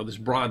this, this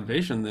broad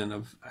vision then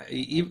of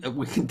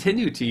we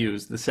continue to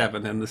use the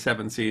seven and the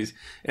seven seas,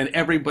 and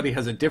everybody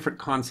has a different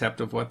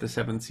concept of what the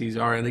seven seas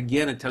are. And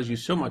again, it tells you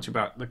so much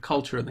about the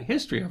culture and the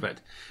history of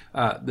it.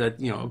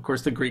 That of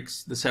course, the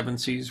Greeks, the seven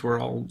seas were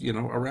all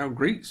around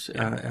Greece,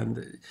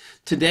 and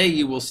today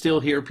you will still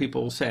hear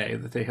people say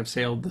that they have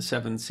sailed the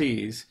seven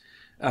seas.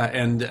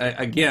 And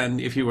again,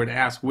 if you were to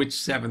ask which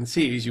seven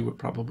seas, you would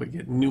probably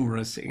get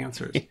numerous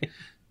answers.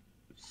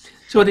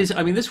 So it is,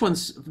 I mean, this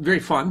one's very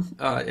fun,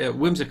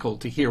 whimsical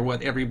to hear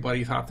what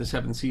everybody thought the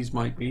seven seas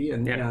might be.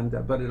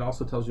 But it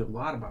also tells you a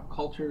lot about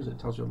cultures. It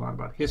tells you a lot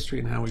about history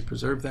and how we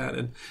preserve that.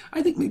 And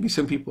I think maybe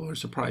some people are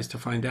surprised to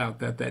find out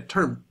that that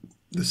term,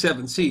 the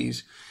seven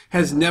seas,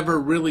 has never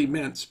really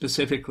meant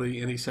specifically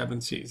any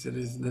seven seas. That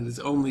has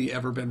only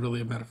ever been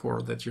really a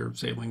metaphor that you're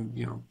sailing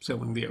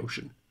the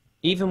ocean.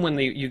 Even when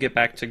you get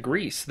back to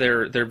Greece,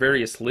 their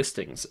various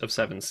listings of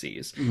seven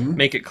seas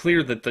make it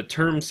clear that the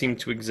term seemed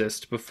to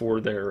exist before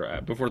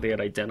they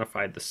had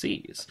identified the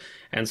seas,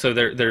 and so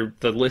the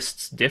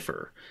lists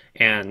differ,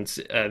 and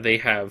they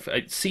have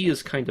sea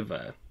is kind of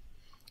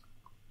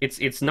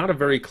it's not a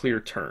very clear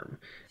term.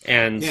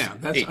 And yeah,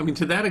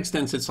 to that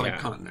extent, it's like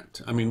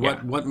continent. I mean,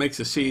 what makes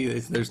a sea?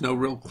 There's no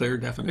real clear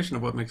definition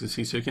of what makes a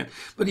sea, so you can't.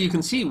 But you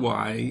can see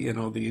why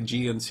the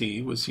Aegean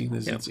Sea was seen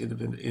as its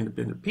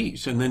independent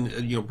piece, and then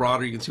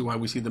broader, you can see why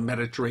we see the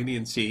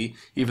Mediterranean Sea,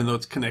 even though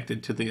it's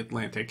connected to the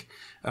Atlantic,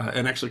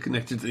 and actually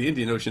connected to the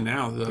Indian Ocean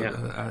now.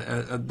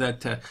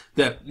 That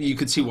you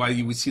could see why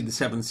you would see the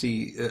Seven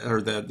Sea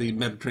or the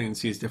Mediterranean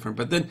Sea is different.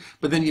 But then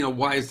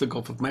why is the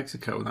Gulf of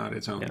Mexico not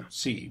its own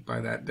sea by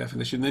that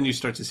definition? Then you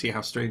start to see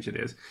how strange it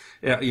is.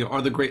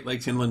 Are the Great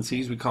Lakes inland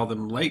seas? We call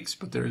them lakes,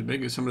 but they're as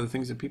big as some of the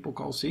things that people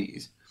call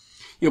seas.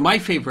 My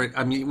favorite,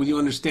 I mean, when you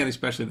understand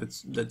especially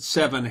that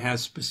seven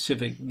has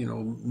specific,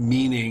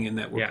 meaning, and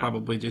that we're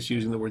probably just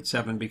using the word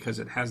seven because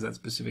it has that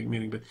specific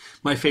meaning. But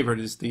my favorite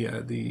is the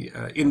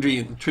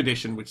Indian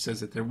tradition, which says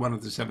that one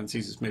of the seven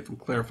seas is made from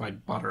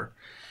clarified butter.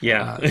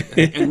 Yeah.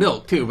 And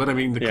milk too. But I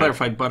mean, the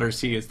clarified butter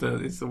sea is the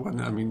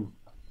one. I mean.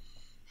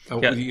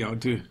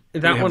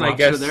 That one,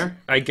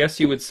 I guess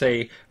you would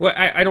say. Well,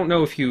 I don't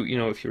know if if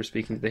you were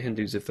speaking to the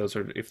Hindus, if those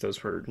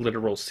were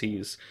literal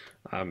seas,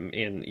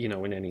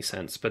 in any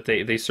sense, but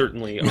they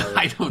certainly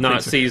are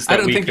not seas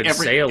that we could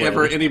sail in. I don't think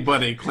ever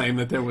anybody claimed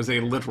that there was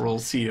a literal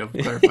sea of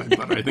clarified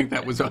butter. I think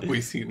that was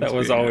always seen. That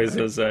was always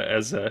as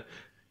a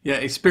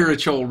a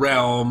spiritual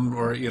realm,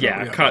 or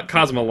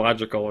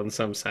cosmological in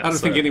some sense. I don't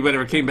think anybody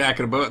ever came back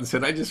in a boat and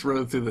said, "I just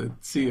rode through the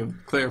sea of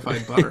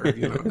clarified butter."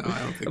 No, I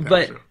don't think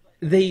that's true.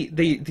 They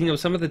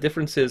some of the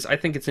differences. I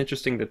think it's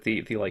interesting that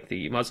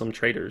the Muslim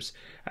traders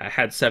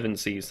had seven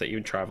seas that you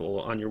would travel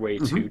on your way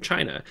to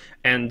China,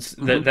 and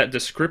that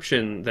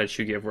description that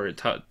you give where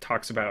it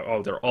talks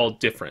about they're all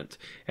different,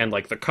 and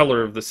like the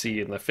color of the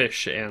sea and the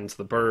fish and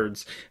the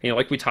birds,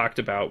 like we talked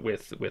about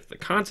with the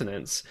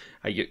continents,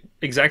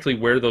 exactly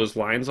where those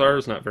lines are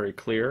is not very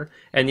clear,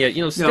 and yet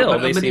still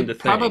they seem to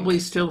probably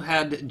still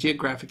had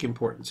geographic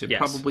importance. It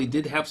probably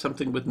did have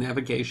something with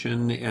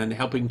navigation and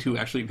helping to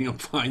actually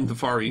find the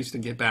Far East to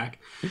get back,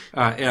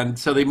 and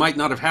so they might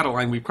not have had a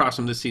line, we cross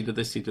from this sea to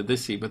this sea to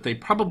this sea, but they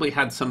probably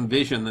had some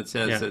vision that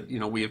says that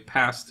we have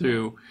passed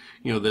through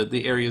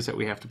the areas that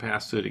we have to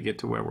pass through to get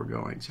to where we're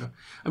going. So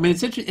I mean,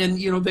 it's interesting,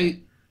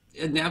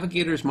 and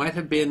navigators might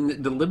have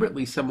been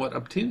deliberately somewhat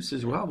obtuse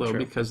as well, though,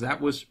 because that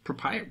was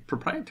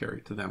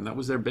proprietary to them. That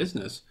was their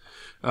business,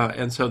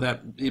 and so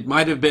that it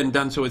might have been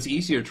done so it's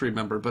easier to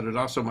remember, but it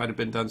also might have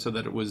been done so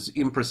that it was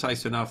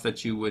imprecise enough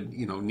that you would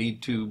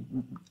need to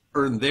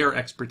earn their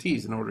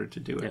expertise in order to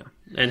do it.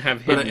 And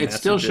have hidden but it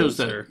still shows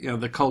that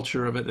the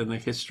culture of it and the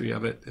history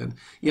of it, and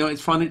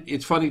it's funny.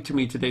 It's funny to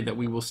me today that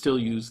we will still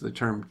use the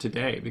term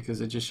today,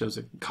 because it just shows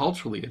that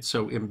culturally it's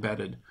so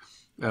embedded.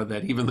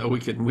 That even though we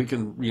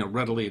can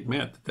readily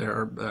admit that there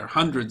are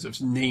hundreds of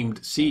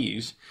named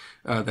seas,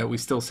 that we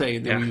still say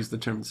that we use the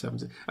term seven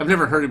seas. I've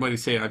never heard anybody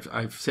say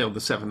I've sailed the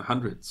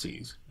 700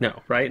 seas.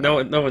 No, right? No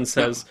one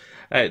says.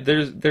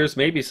 There's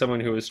maybe someone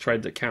who has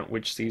tried to count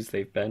which seas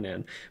they've been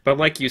in, but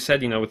like you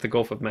said, with the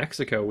Gulf of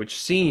Mexico, which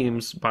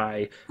seems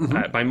by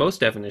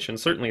most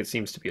definitions, certainly it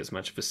seems to be as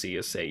much of a sea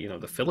as, say,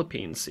 the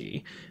Philippine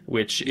Sea,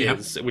 which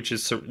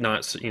is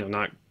not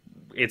not.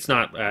 It's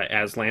not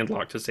as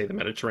landlocked as, say, the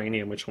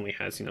Mediterranean, which only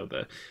has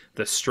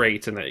the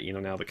strait and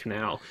now the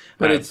canal.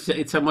 But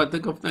it's somewhat, the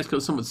Gulf of Mexico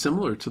is somewhat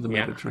similar to the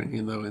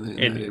Mediterranean, though, and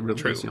it really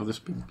true.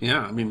 is.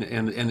 I mean,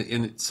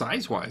 and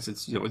size wise,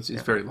 it's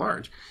very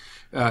large.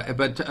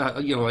 But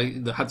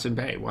like the Hudson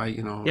Bay, why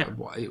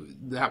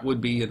that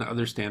would be in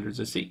other standards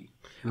a sea.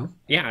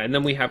 Yeah, and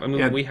then we have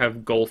we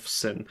have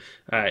gulfs and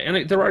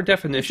there are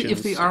definitions.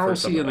 If the Aral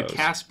Sea and the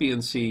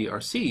Caspian Sea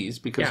are seas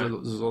because of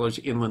those large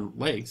inland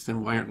lakes,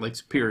 then why aren't Lake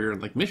Superior and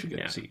Lake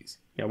Michigan seas?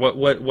 Yeah,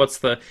 what's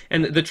the,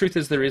 and the truth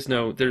is there's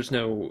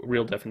no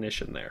real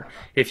definition there.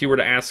 If you were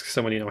to ask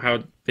someone,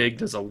 how big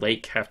does a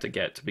lake have to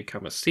get to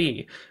become a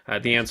sea?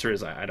 The answer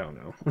is I don't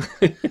know.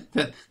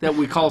 that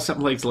we call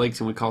some lakes lakes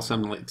and we call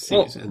some lakes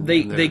seas. Well,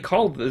 they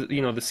call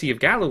the Sea of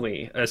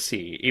Galilee a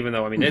sea, even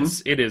though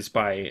it is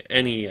by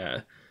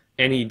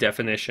any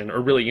definition,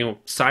 or really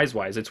size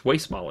wise, it's way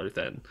smaller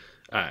than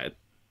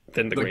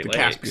the Great Lakes.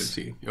 Caspian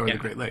Sea or the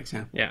Great Lakes,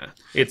 yeah.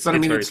 It's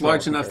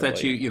large enough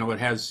that it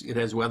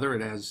has weather,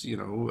 it has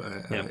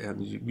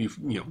and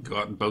you go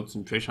out in boats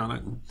and fish on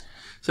it, and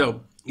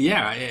so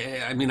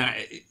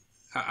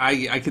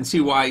I can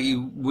see why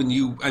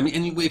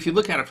if you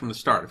look at it from the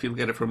start, if you look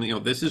at it from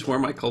this is where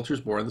my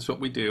culture's born, this is what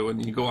we do,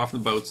 and you go off the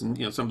boats, and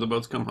some of the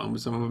boats come home,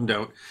 but some of them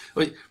don't.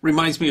 It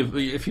reminds me of,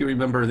 if you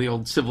remember the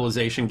old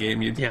Civilization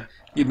game,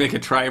 you'd make a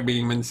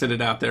tri-beam and send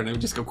it out there, and it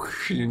would just go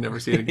whoosh, and you'd never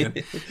see it again.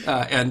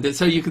 And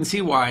so you can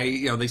see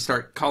why they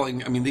start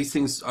calling. I mean, these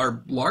things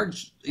are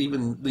large,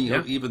 even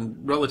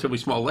relatively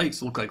small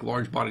lakes look like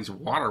large bodies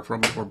of water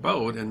from your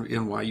boat,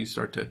 and why you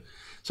start to.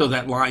 So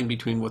that line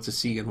between what's a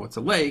sea and what's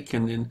a lake,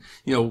 and then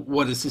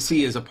what is the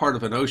sea is a part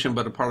of an ocean,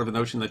 but a part of an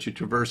ocean that you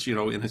traverse in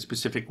a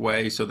specific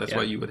way. So that's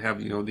why you would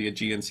have the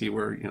Aegean Sea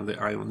where the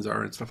islands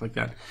are and stuff like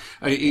that.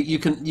 You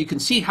can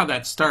see how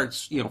that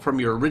starts from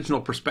your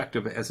original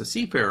perspective as a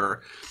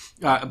seafarer,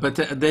 but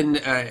then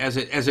as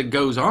it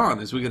goes on,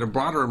 as we get a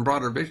broader and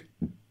broader vision,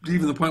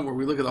 even the point where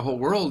we look at the whole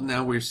world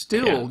now, we're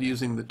still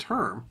using the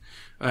term.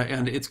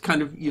 And it's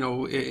kind of,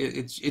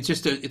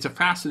 it's a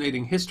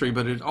fascinating history,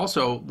 but it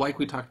also, like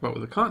we talked about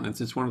with the continents,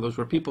 it's one of those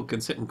where people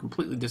can sit and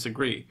completely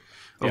disagree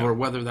over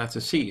whether that's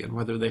a sea and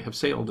whether they have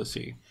sailed a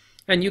sea.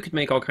 And you could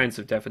make all kinds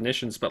of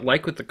definitions, but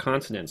like with the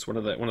continents, one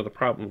of the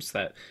problems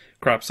that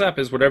crops up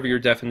is whatever your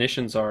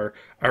definitions are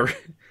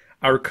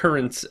our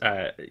current,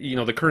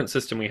 the current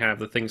system we have,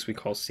 the things we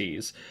call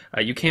seas.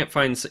 You can't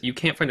find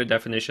a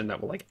definition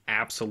that will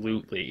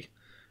absolutely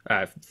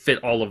fit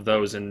all of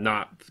those, and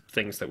not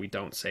things that we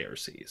don't say are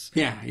seas.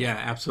 Yeah,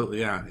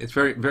 absolutely. Yeah, it's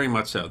very, very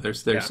much so.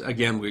 There's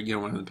again, we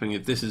one of the things,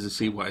 if this is a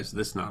sea, why is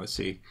this not a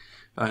sea?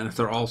 And if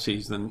they're all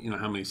seas, then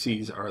how many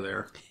seas are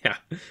there? Yeah,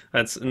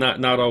 that's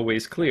not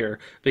always clear,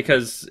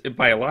 because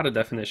by a lot of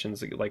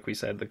definitions, like we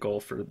said, the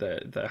Gulf or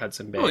the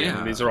Hudson Bay,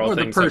 these are all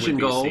things the Persian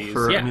that would Gulf. be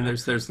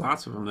seas. There's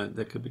lots of them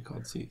that could be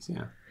called seas.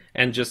 Yeah.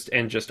 And just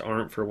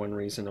aren't for one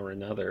reason or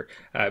another.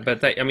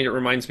 But that, it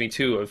reminds me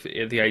too of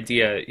the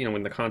idea,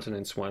 when the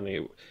continents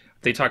one,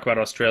 they talk about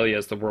Australia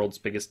as the world's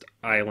biggest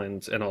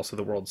island and also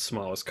the world's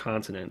smallest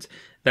continent.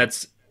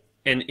 That's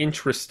an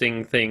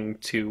interesting thing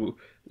to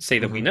say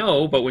that we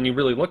know, but when you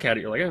really look at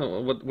it, you're like,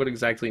 oh, what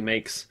exactly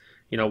makes,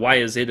 why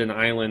is it an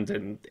island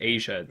and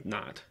Asia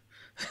not?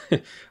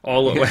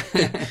 What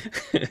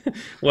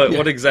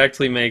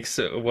exactly makes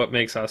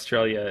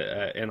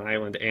Australia an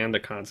island and a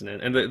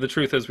continent? And the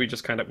truth is, we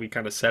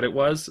kind of said it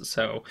was.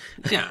 So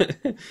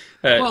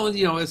well,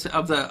 it's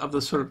of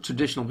the sort of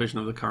traditional vision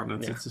of the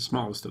continents. It's the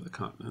smallest of the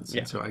continents.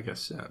 And so I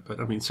guess, but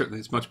certainly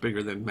it's much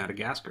bigger than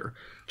Madagascar.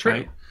 True.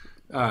 Right?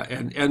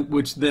 And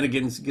which then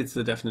again gets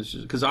the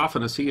definition, because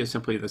often a sea is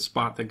simply the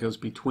spot that goes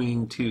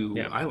between two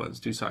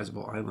islands, two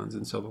sizable islands,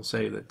 and so they'll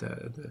say that.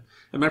 As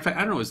a matter of fact,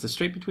 I don't know, is the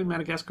strait between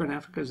Madagascar and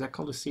Africa, is that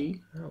called a sea?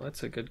 Oh,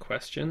 that's a good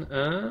question.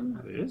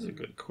 That is a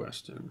good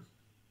question.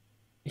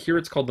 Here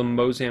it's called the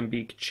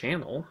Mozambique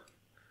Channel.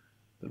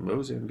 The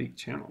Mozambique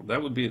Channel.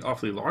 That would be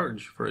awfully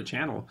large for a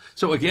channel.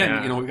 So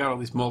again, we got all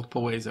these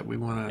multiple ways that we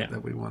want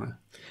to.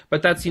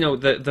 But that's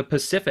the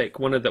Pacific.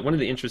 One of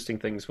the interesting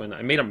things, when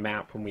I made a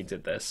map when we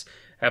did this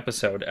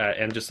episode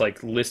and just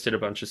listed a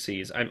bunch of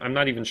seas. I'm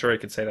not even sure I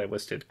could say that I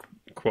listed,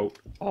 quote,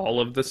 all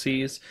of the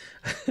seas.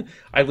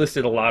 I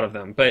listed a lot of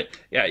them, but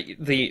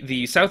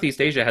the Southeast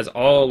Asia has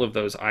all of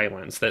those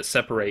islands that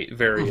separate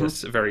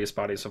various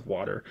bodies of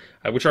water,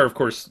 which are of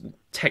course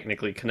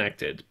technically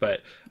connected,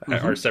 but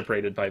are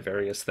separated by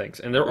various things.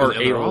 And there are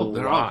a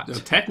lot. They're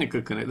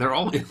technically connected. They're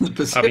all in the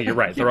Pacific. You're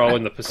right. They're all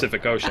in the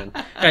Pacific Ocean.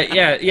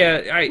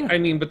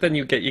 But then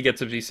you get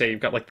to say you've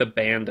got the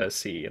Banda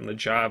Sea and the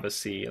Java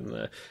Sea and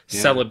the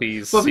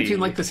Celebes Sea. Well,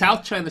 between the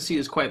South China Sea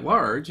is quite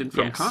large, and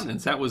from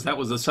continents that was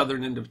the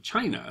southern end of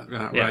China,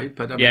 right?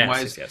 But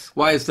why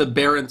is the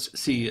Barents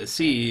Sea a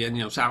sea,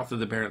 and south of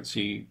the Barents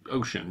Sea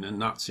ocean and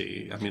not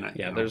sea?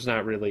 There's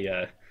not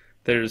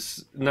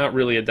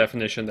really a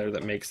definition there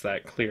that makes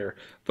that clear,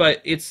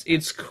 but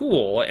it's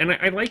cool, and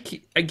I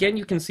like, again,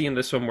 you can see in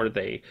this one where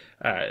they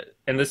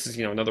and this is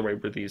another way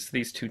where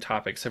these two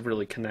topics have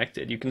really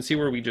connected. You can see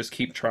where we just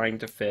keep trying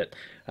to fit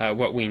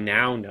what we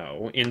now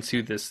know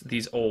into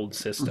these old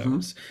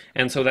systems,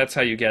 and so that's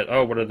how you get,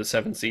 what are the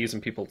seven seas,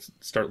 and people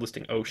start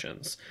listing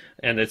oceans,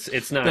 and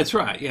it's not. That's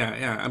right.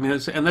 Yeah.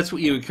 And that's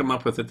what you would come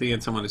up with at the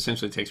end. Someone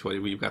essentially takes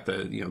you've got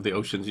the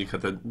oceans, you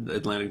cut the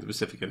Atlantic, the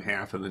Pacific in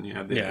half, and then you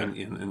have the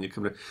and you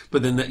come to,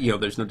 but then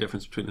there's no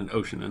difference between an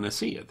ocean and a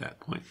sea at that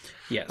point.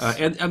 Yes.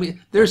 And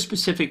there's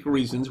specific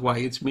reasons why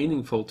it's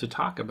meaningful to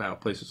talk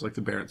about places like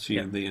like the Barents Sea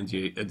and the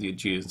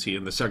Aegean Sea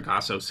and the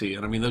Sargasso Sea.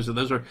 And I mean,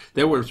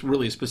 there was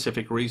really a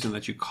specific reason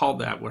that you called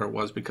that what it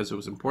was, because it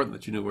was important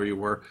that you knew where you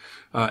were.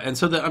 And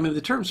so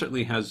the term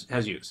certainly has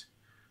use.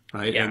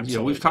 Right, yeah,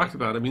 and we've talked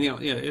about. I mean,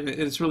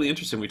 it's really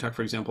interesting. We talked,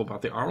 for example,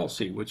 about the Aral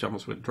Sea, which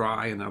almost went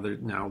dry, and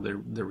now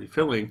they're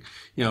refilling.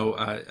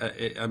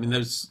 I mean,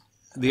 there's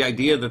the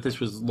idea that this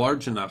was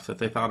large enough that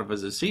they thought of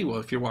as a sea. Well,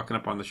 if you're walking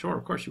up on the shore,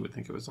 of course you would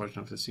think it was large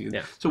enough to see.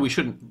 Yeah. So we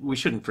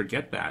shouldn't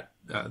forget that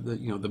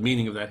the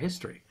meaning of that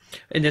history.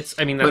 And that's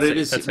a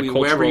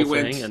cultural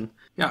thing. And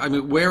I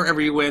mean, wherever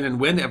you went and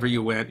whenever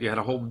you went, you had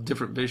a whole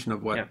different vision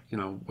of what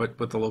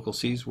what the local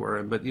seas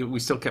were. But we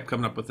still kept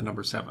coming up with the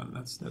number 7.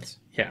 That's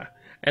yeah.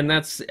 And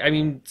that's, I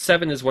mean,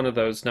 7 is one of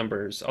those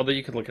numbers, although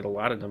you could look at a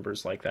lot of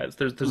numbers like that.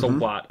 There's a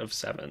lot of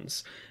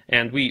 7s.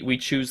 And we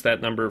choose that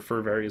number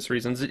for various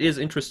reasons. It is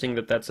interesting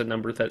that that's a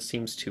number that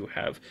seems to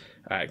have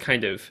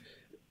kind of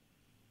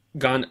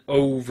gone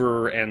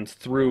over and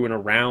through and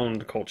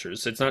around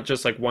cultures. It's not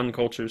just like one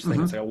culture's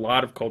thing. It's like a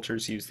lot of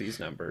cultures use these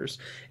numbers.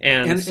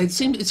 And it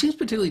seems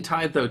particularly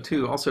tied, though,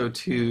 also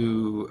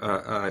to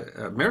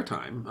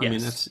maritime. I mean,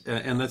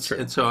 that's true.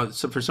 And so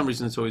for some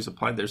reason it's always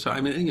applied there. So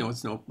I mean,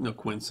 it's no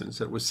coincidence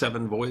that it was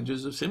 7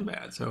 voyages of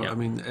Sinbad. So I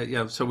mean,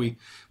 so we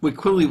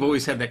clearly have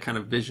always had that kind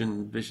of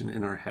vision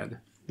in our head.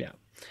 Yeah.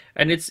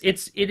 And it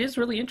is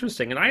really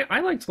interesting. And I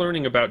liked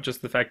learning about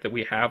just the fact that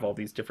we have all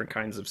these different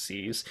kinds of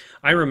seas.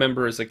 I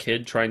remember as a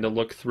kid trying to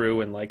look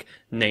through and like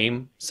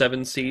name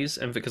 7 seas,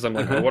 and because I'm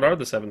like, well, what are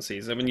the 7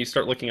 seas? I mean, you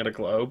start looking at a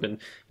globe and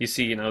you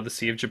see, the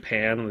Sea of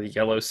Japan and the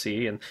Yellow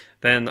Sea. And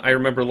then I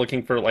remember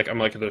looking for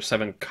there's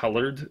 7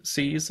 colored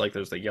seas, like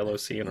there's the Yellow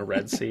Sea and a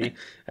Red Sea.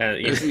 And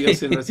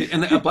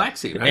a Black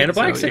Sea, right? And a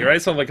Black Sea,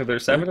 right? So I'm like, are there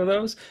 7 of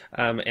those?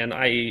 And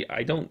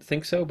I don't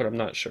think so, but I'm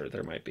not sure.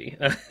 There might be.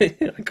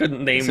 I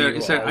couldn't name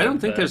you all. I don't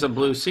think there's a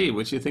blue sea,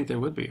 which you think there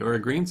would be, or a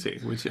green sea,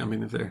 which I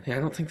mean, if there. Yeah, I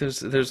don't think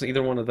there's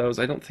either one of those.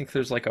 I don't think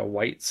there's like a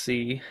white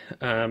sea.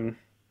 I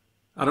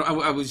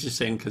was just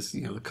saying because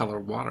the color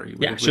of water.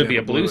 It should be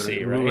a blue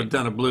sea, right? We would have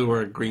done a blue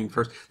or a green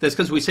first. That's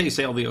because we say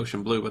sail the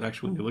ocean blue, but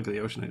actually when you look at the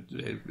ocean,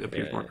 it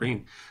appears more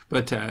green.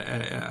 But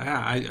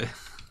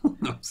who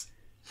knows?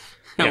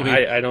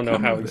 I don't know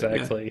how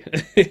exactly.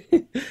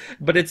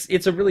 But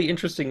it's a really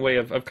interesting way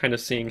of kind of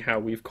seeing how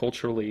we've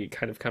culturally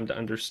kind of come to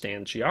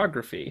understand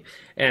geography.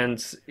 And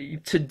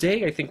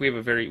today I think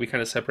we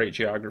kind of separate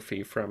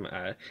geography from,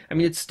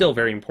 it's still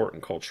very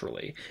important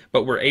culturally,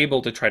 but we're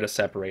able to try to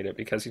separate it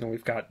because,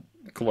 we've got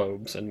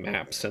globes and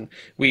maps, and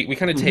we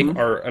kind of take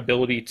our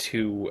ability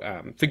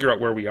to figure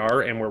out where we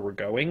are and where we're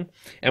going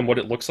and what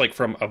it looks like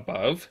from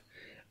above.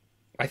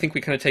 I think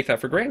we kind of take that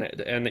for granted,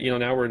 and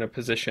now we're in a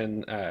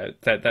position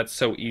that's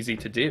so easy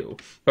to do.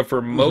 But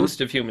for most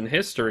of human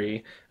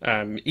history,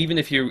 even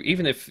if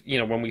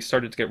when we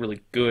started to get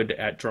really good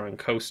at drawing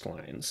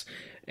coastlines,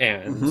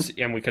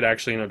 and we could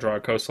actually draw a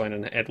coastline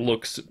and it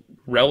looks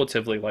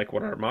relatively like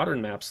what our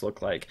modern maps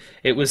look like,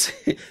 it was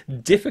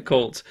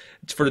difficult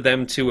for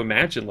them to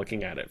imagine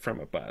looking at it from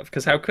above,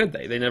 because how could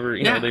they never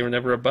they were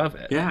never above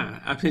it.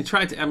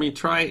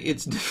 Try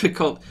it's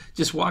difficult.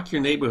 Just walk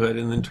your neighborhood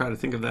and then try to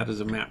think of that as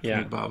a map from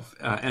above,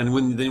 and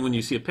when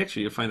you see a picture,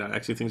 you find out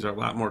actually things are a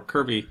lot more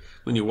curvy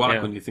when you walk,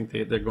 when you think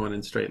they're going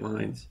in straight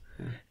lines.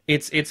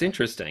 It's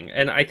interesting,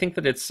 and I think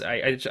that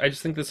I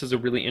just think this is a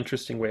really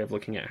interesting way of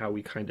looking at how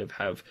we kind of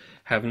have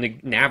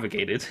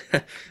navigated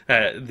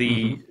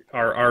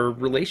our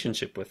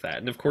relationship with that.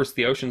 And of course,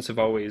 the oceans have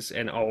always,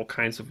 and all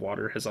kinds of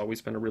water has always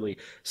been a really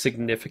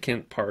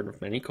significant part of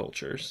many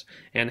cultures,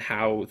 and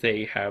how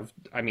they have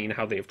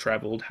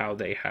traveled, how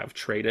they have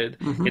traded.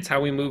 It's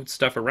how we moved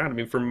stuff around. I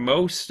mean, for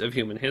most of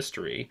human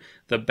history,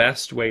 the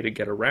best way to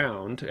get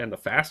around and the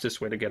fastest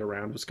way to get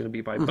around was going to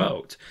be by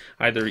boat,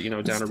 either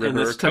down a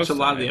river or coastline.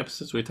 A lot of the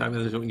episodes we talked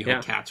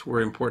about, cats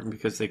were important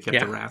because they kept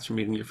the rats from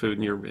eating your food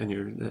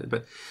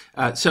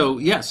so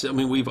yes, I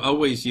mean, we've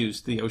always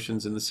used the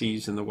oceans and the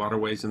seas and the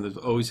waterways, and there's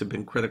always have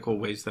been critical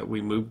ways that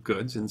we move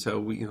goods, and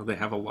so they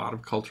have a lot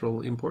of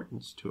cultural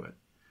importance to it.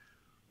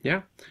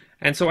 Yeah.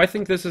 And so I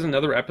think this is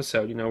another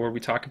episode, where we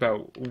talk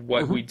about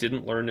what we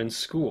didn't learn in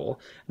school.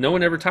 No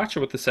one ever taught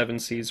you what the 7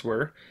 seas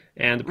were,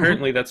 and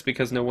apparently that's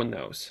because no one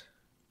knows.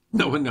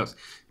 No one knows.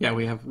 Yeah,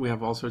 we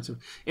have all sorts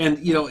of, and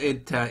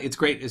it's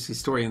great as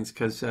historians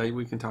because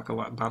we can talk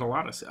about a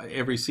lot of.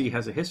 Every sea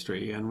has a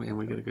history, and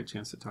we get a good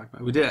chance to talk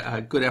about it. We did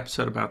a good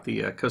episode about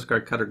the Coast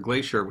Guard cutter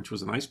Glacier, which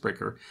was an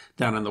icebreaker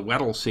down in the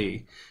Weddell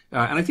Sea,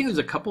 and I think there's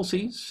a couple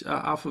seas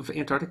off of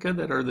Antarctica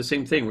that are the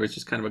same thing, where it's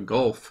just kind of a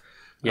gulf.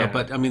 Yeah.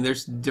 But I mean,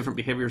 there's different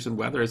behaviors in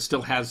weather. It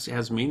still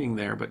has meaning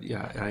there. But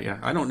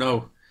I don't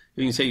know.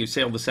 You can say you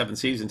sailed the 7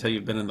 seas until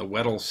you've been in the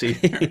Weddell Sea.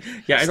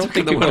 I don't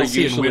think people are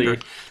usually.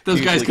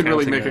 Those guys could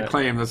really make a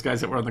claim. Those guys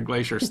that were on the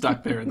glacier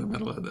stuck there in the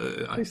middle of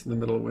the ice in the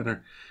middle of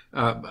winter.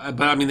 But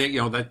I mean,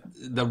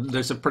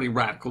 there's a pretty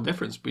radical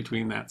difference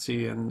between that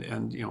sea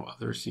and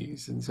other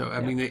seas. And so I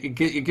mean, it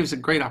gives a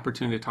great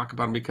opportunity to talk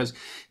about them because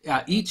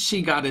each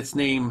sea got its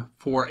name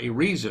for a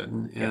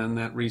reason, and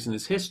that reason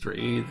is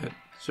history that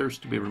serves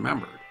to be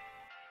remembered.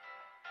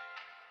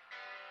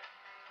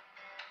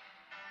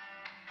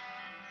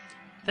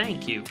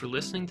 Thank you for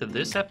listening to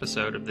this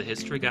episode of the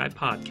History Guy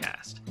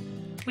podcast.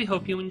 We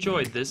hope you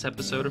enjoyed this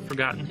episode of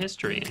Forgotten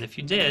History, and if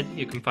you did,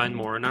 you can find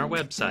more on our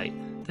website,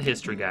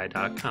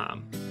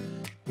 thehistoryguy.com.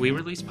 We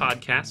release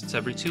podcasts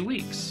every 2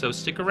 weeks, so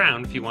stick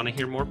around if you want to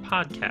hear more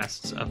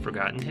podcasts of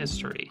Forgotten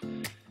History.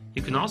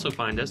 You can also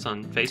find us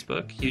on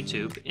Facebook,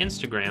 YouTube,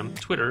 Instagram,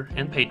 Twitter,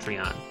 and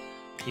Patreon.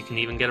 You can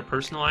even get a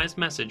personalized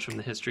message from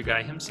the History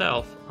Guy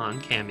himself on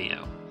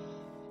Cameo.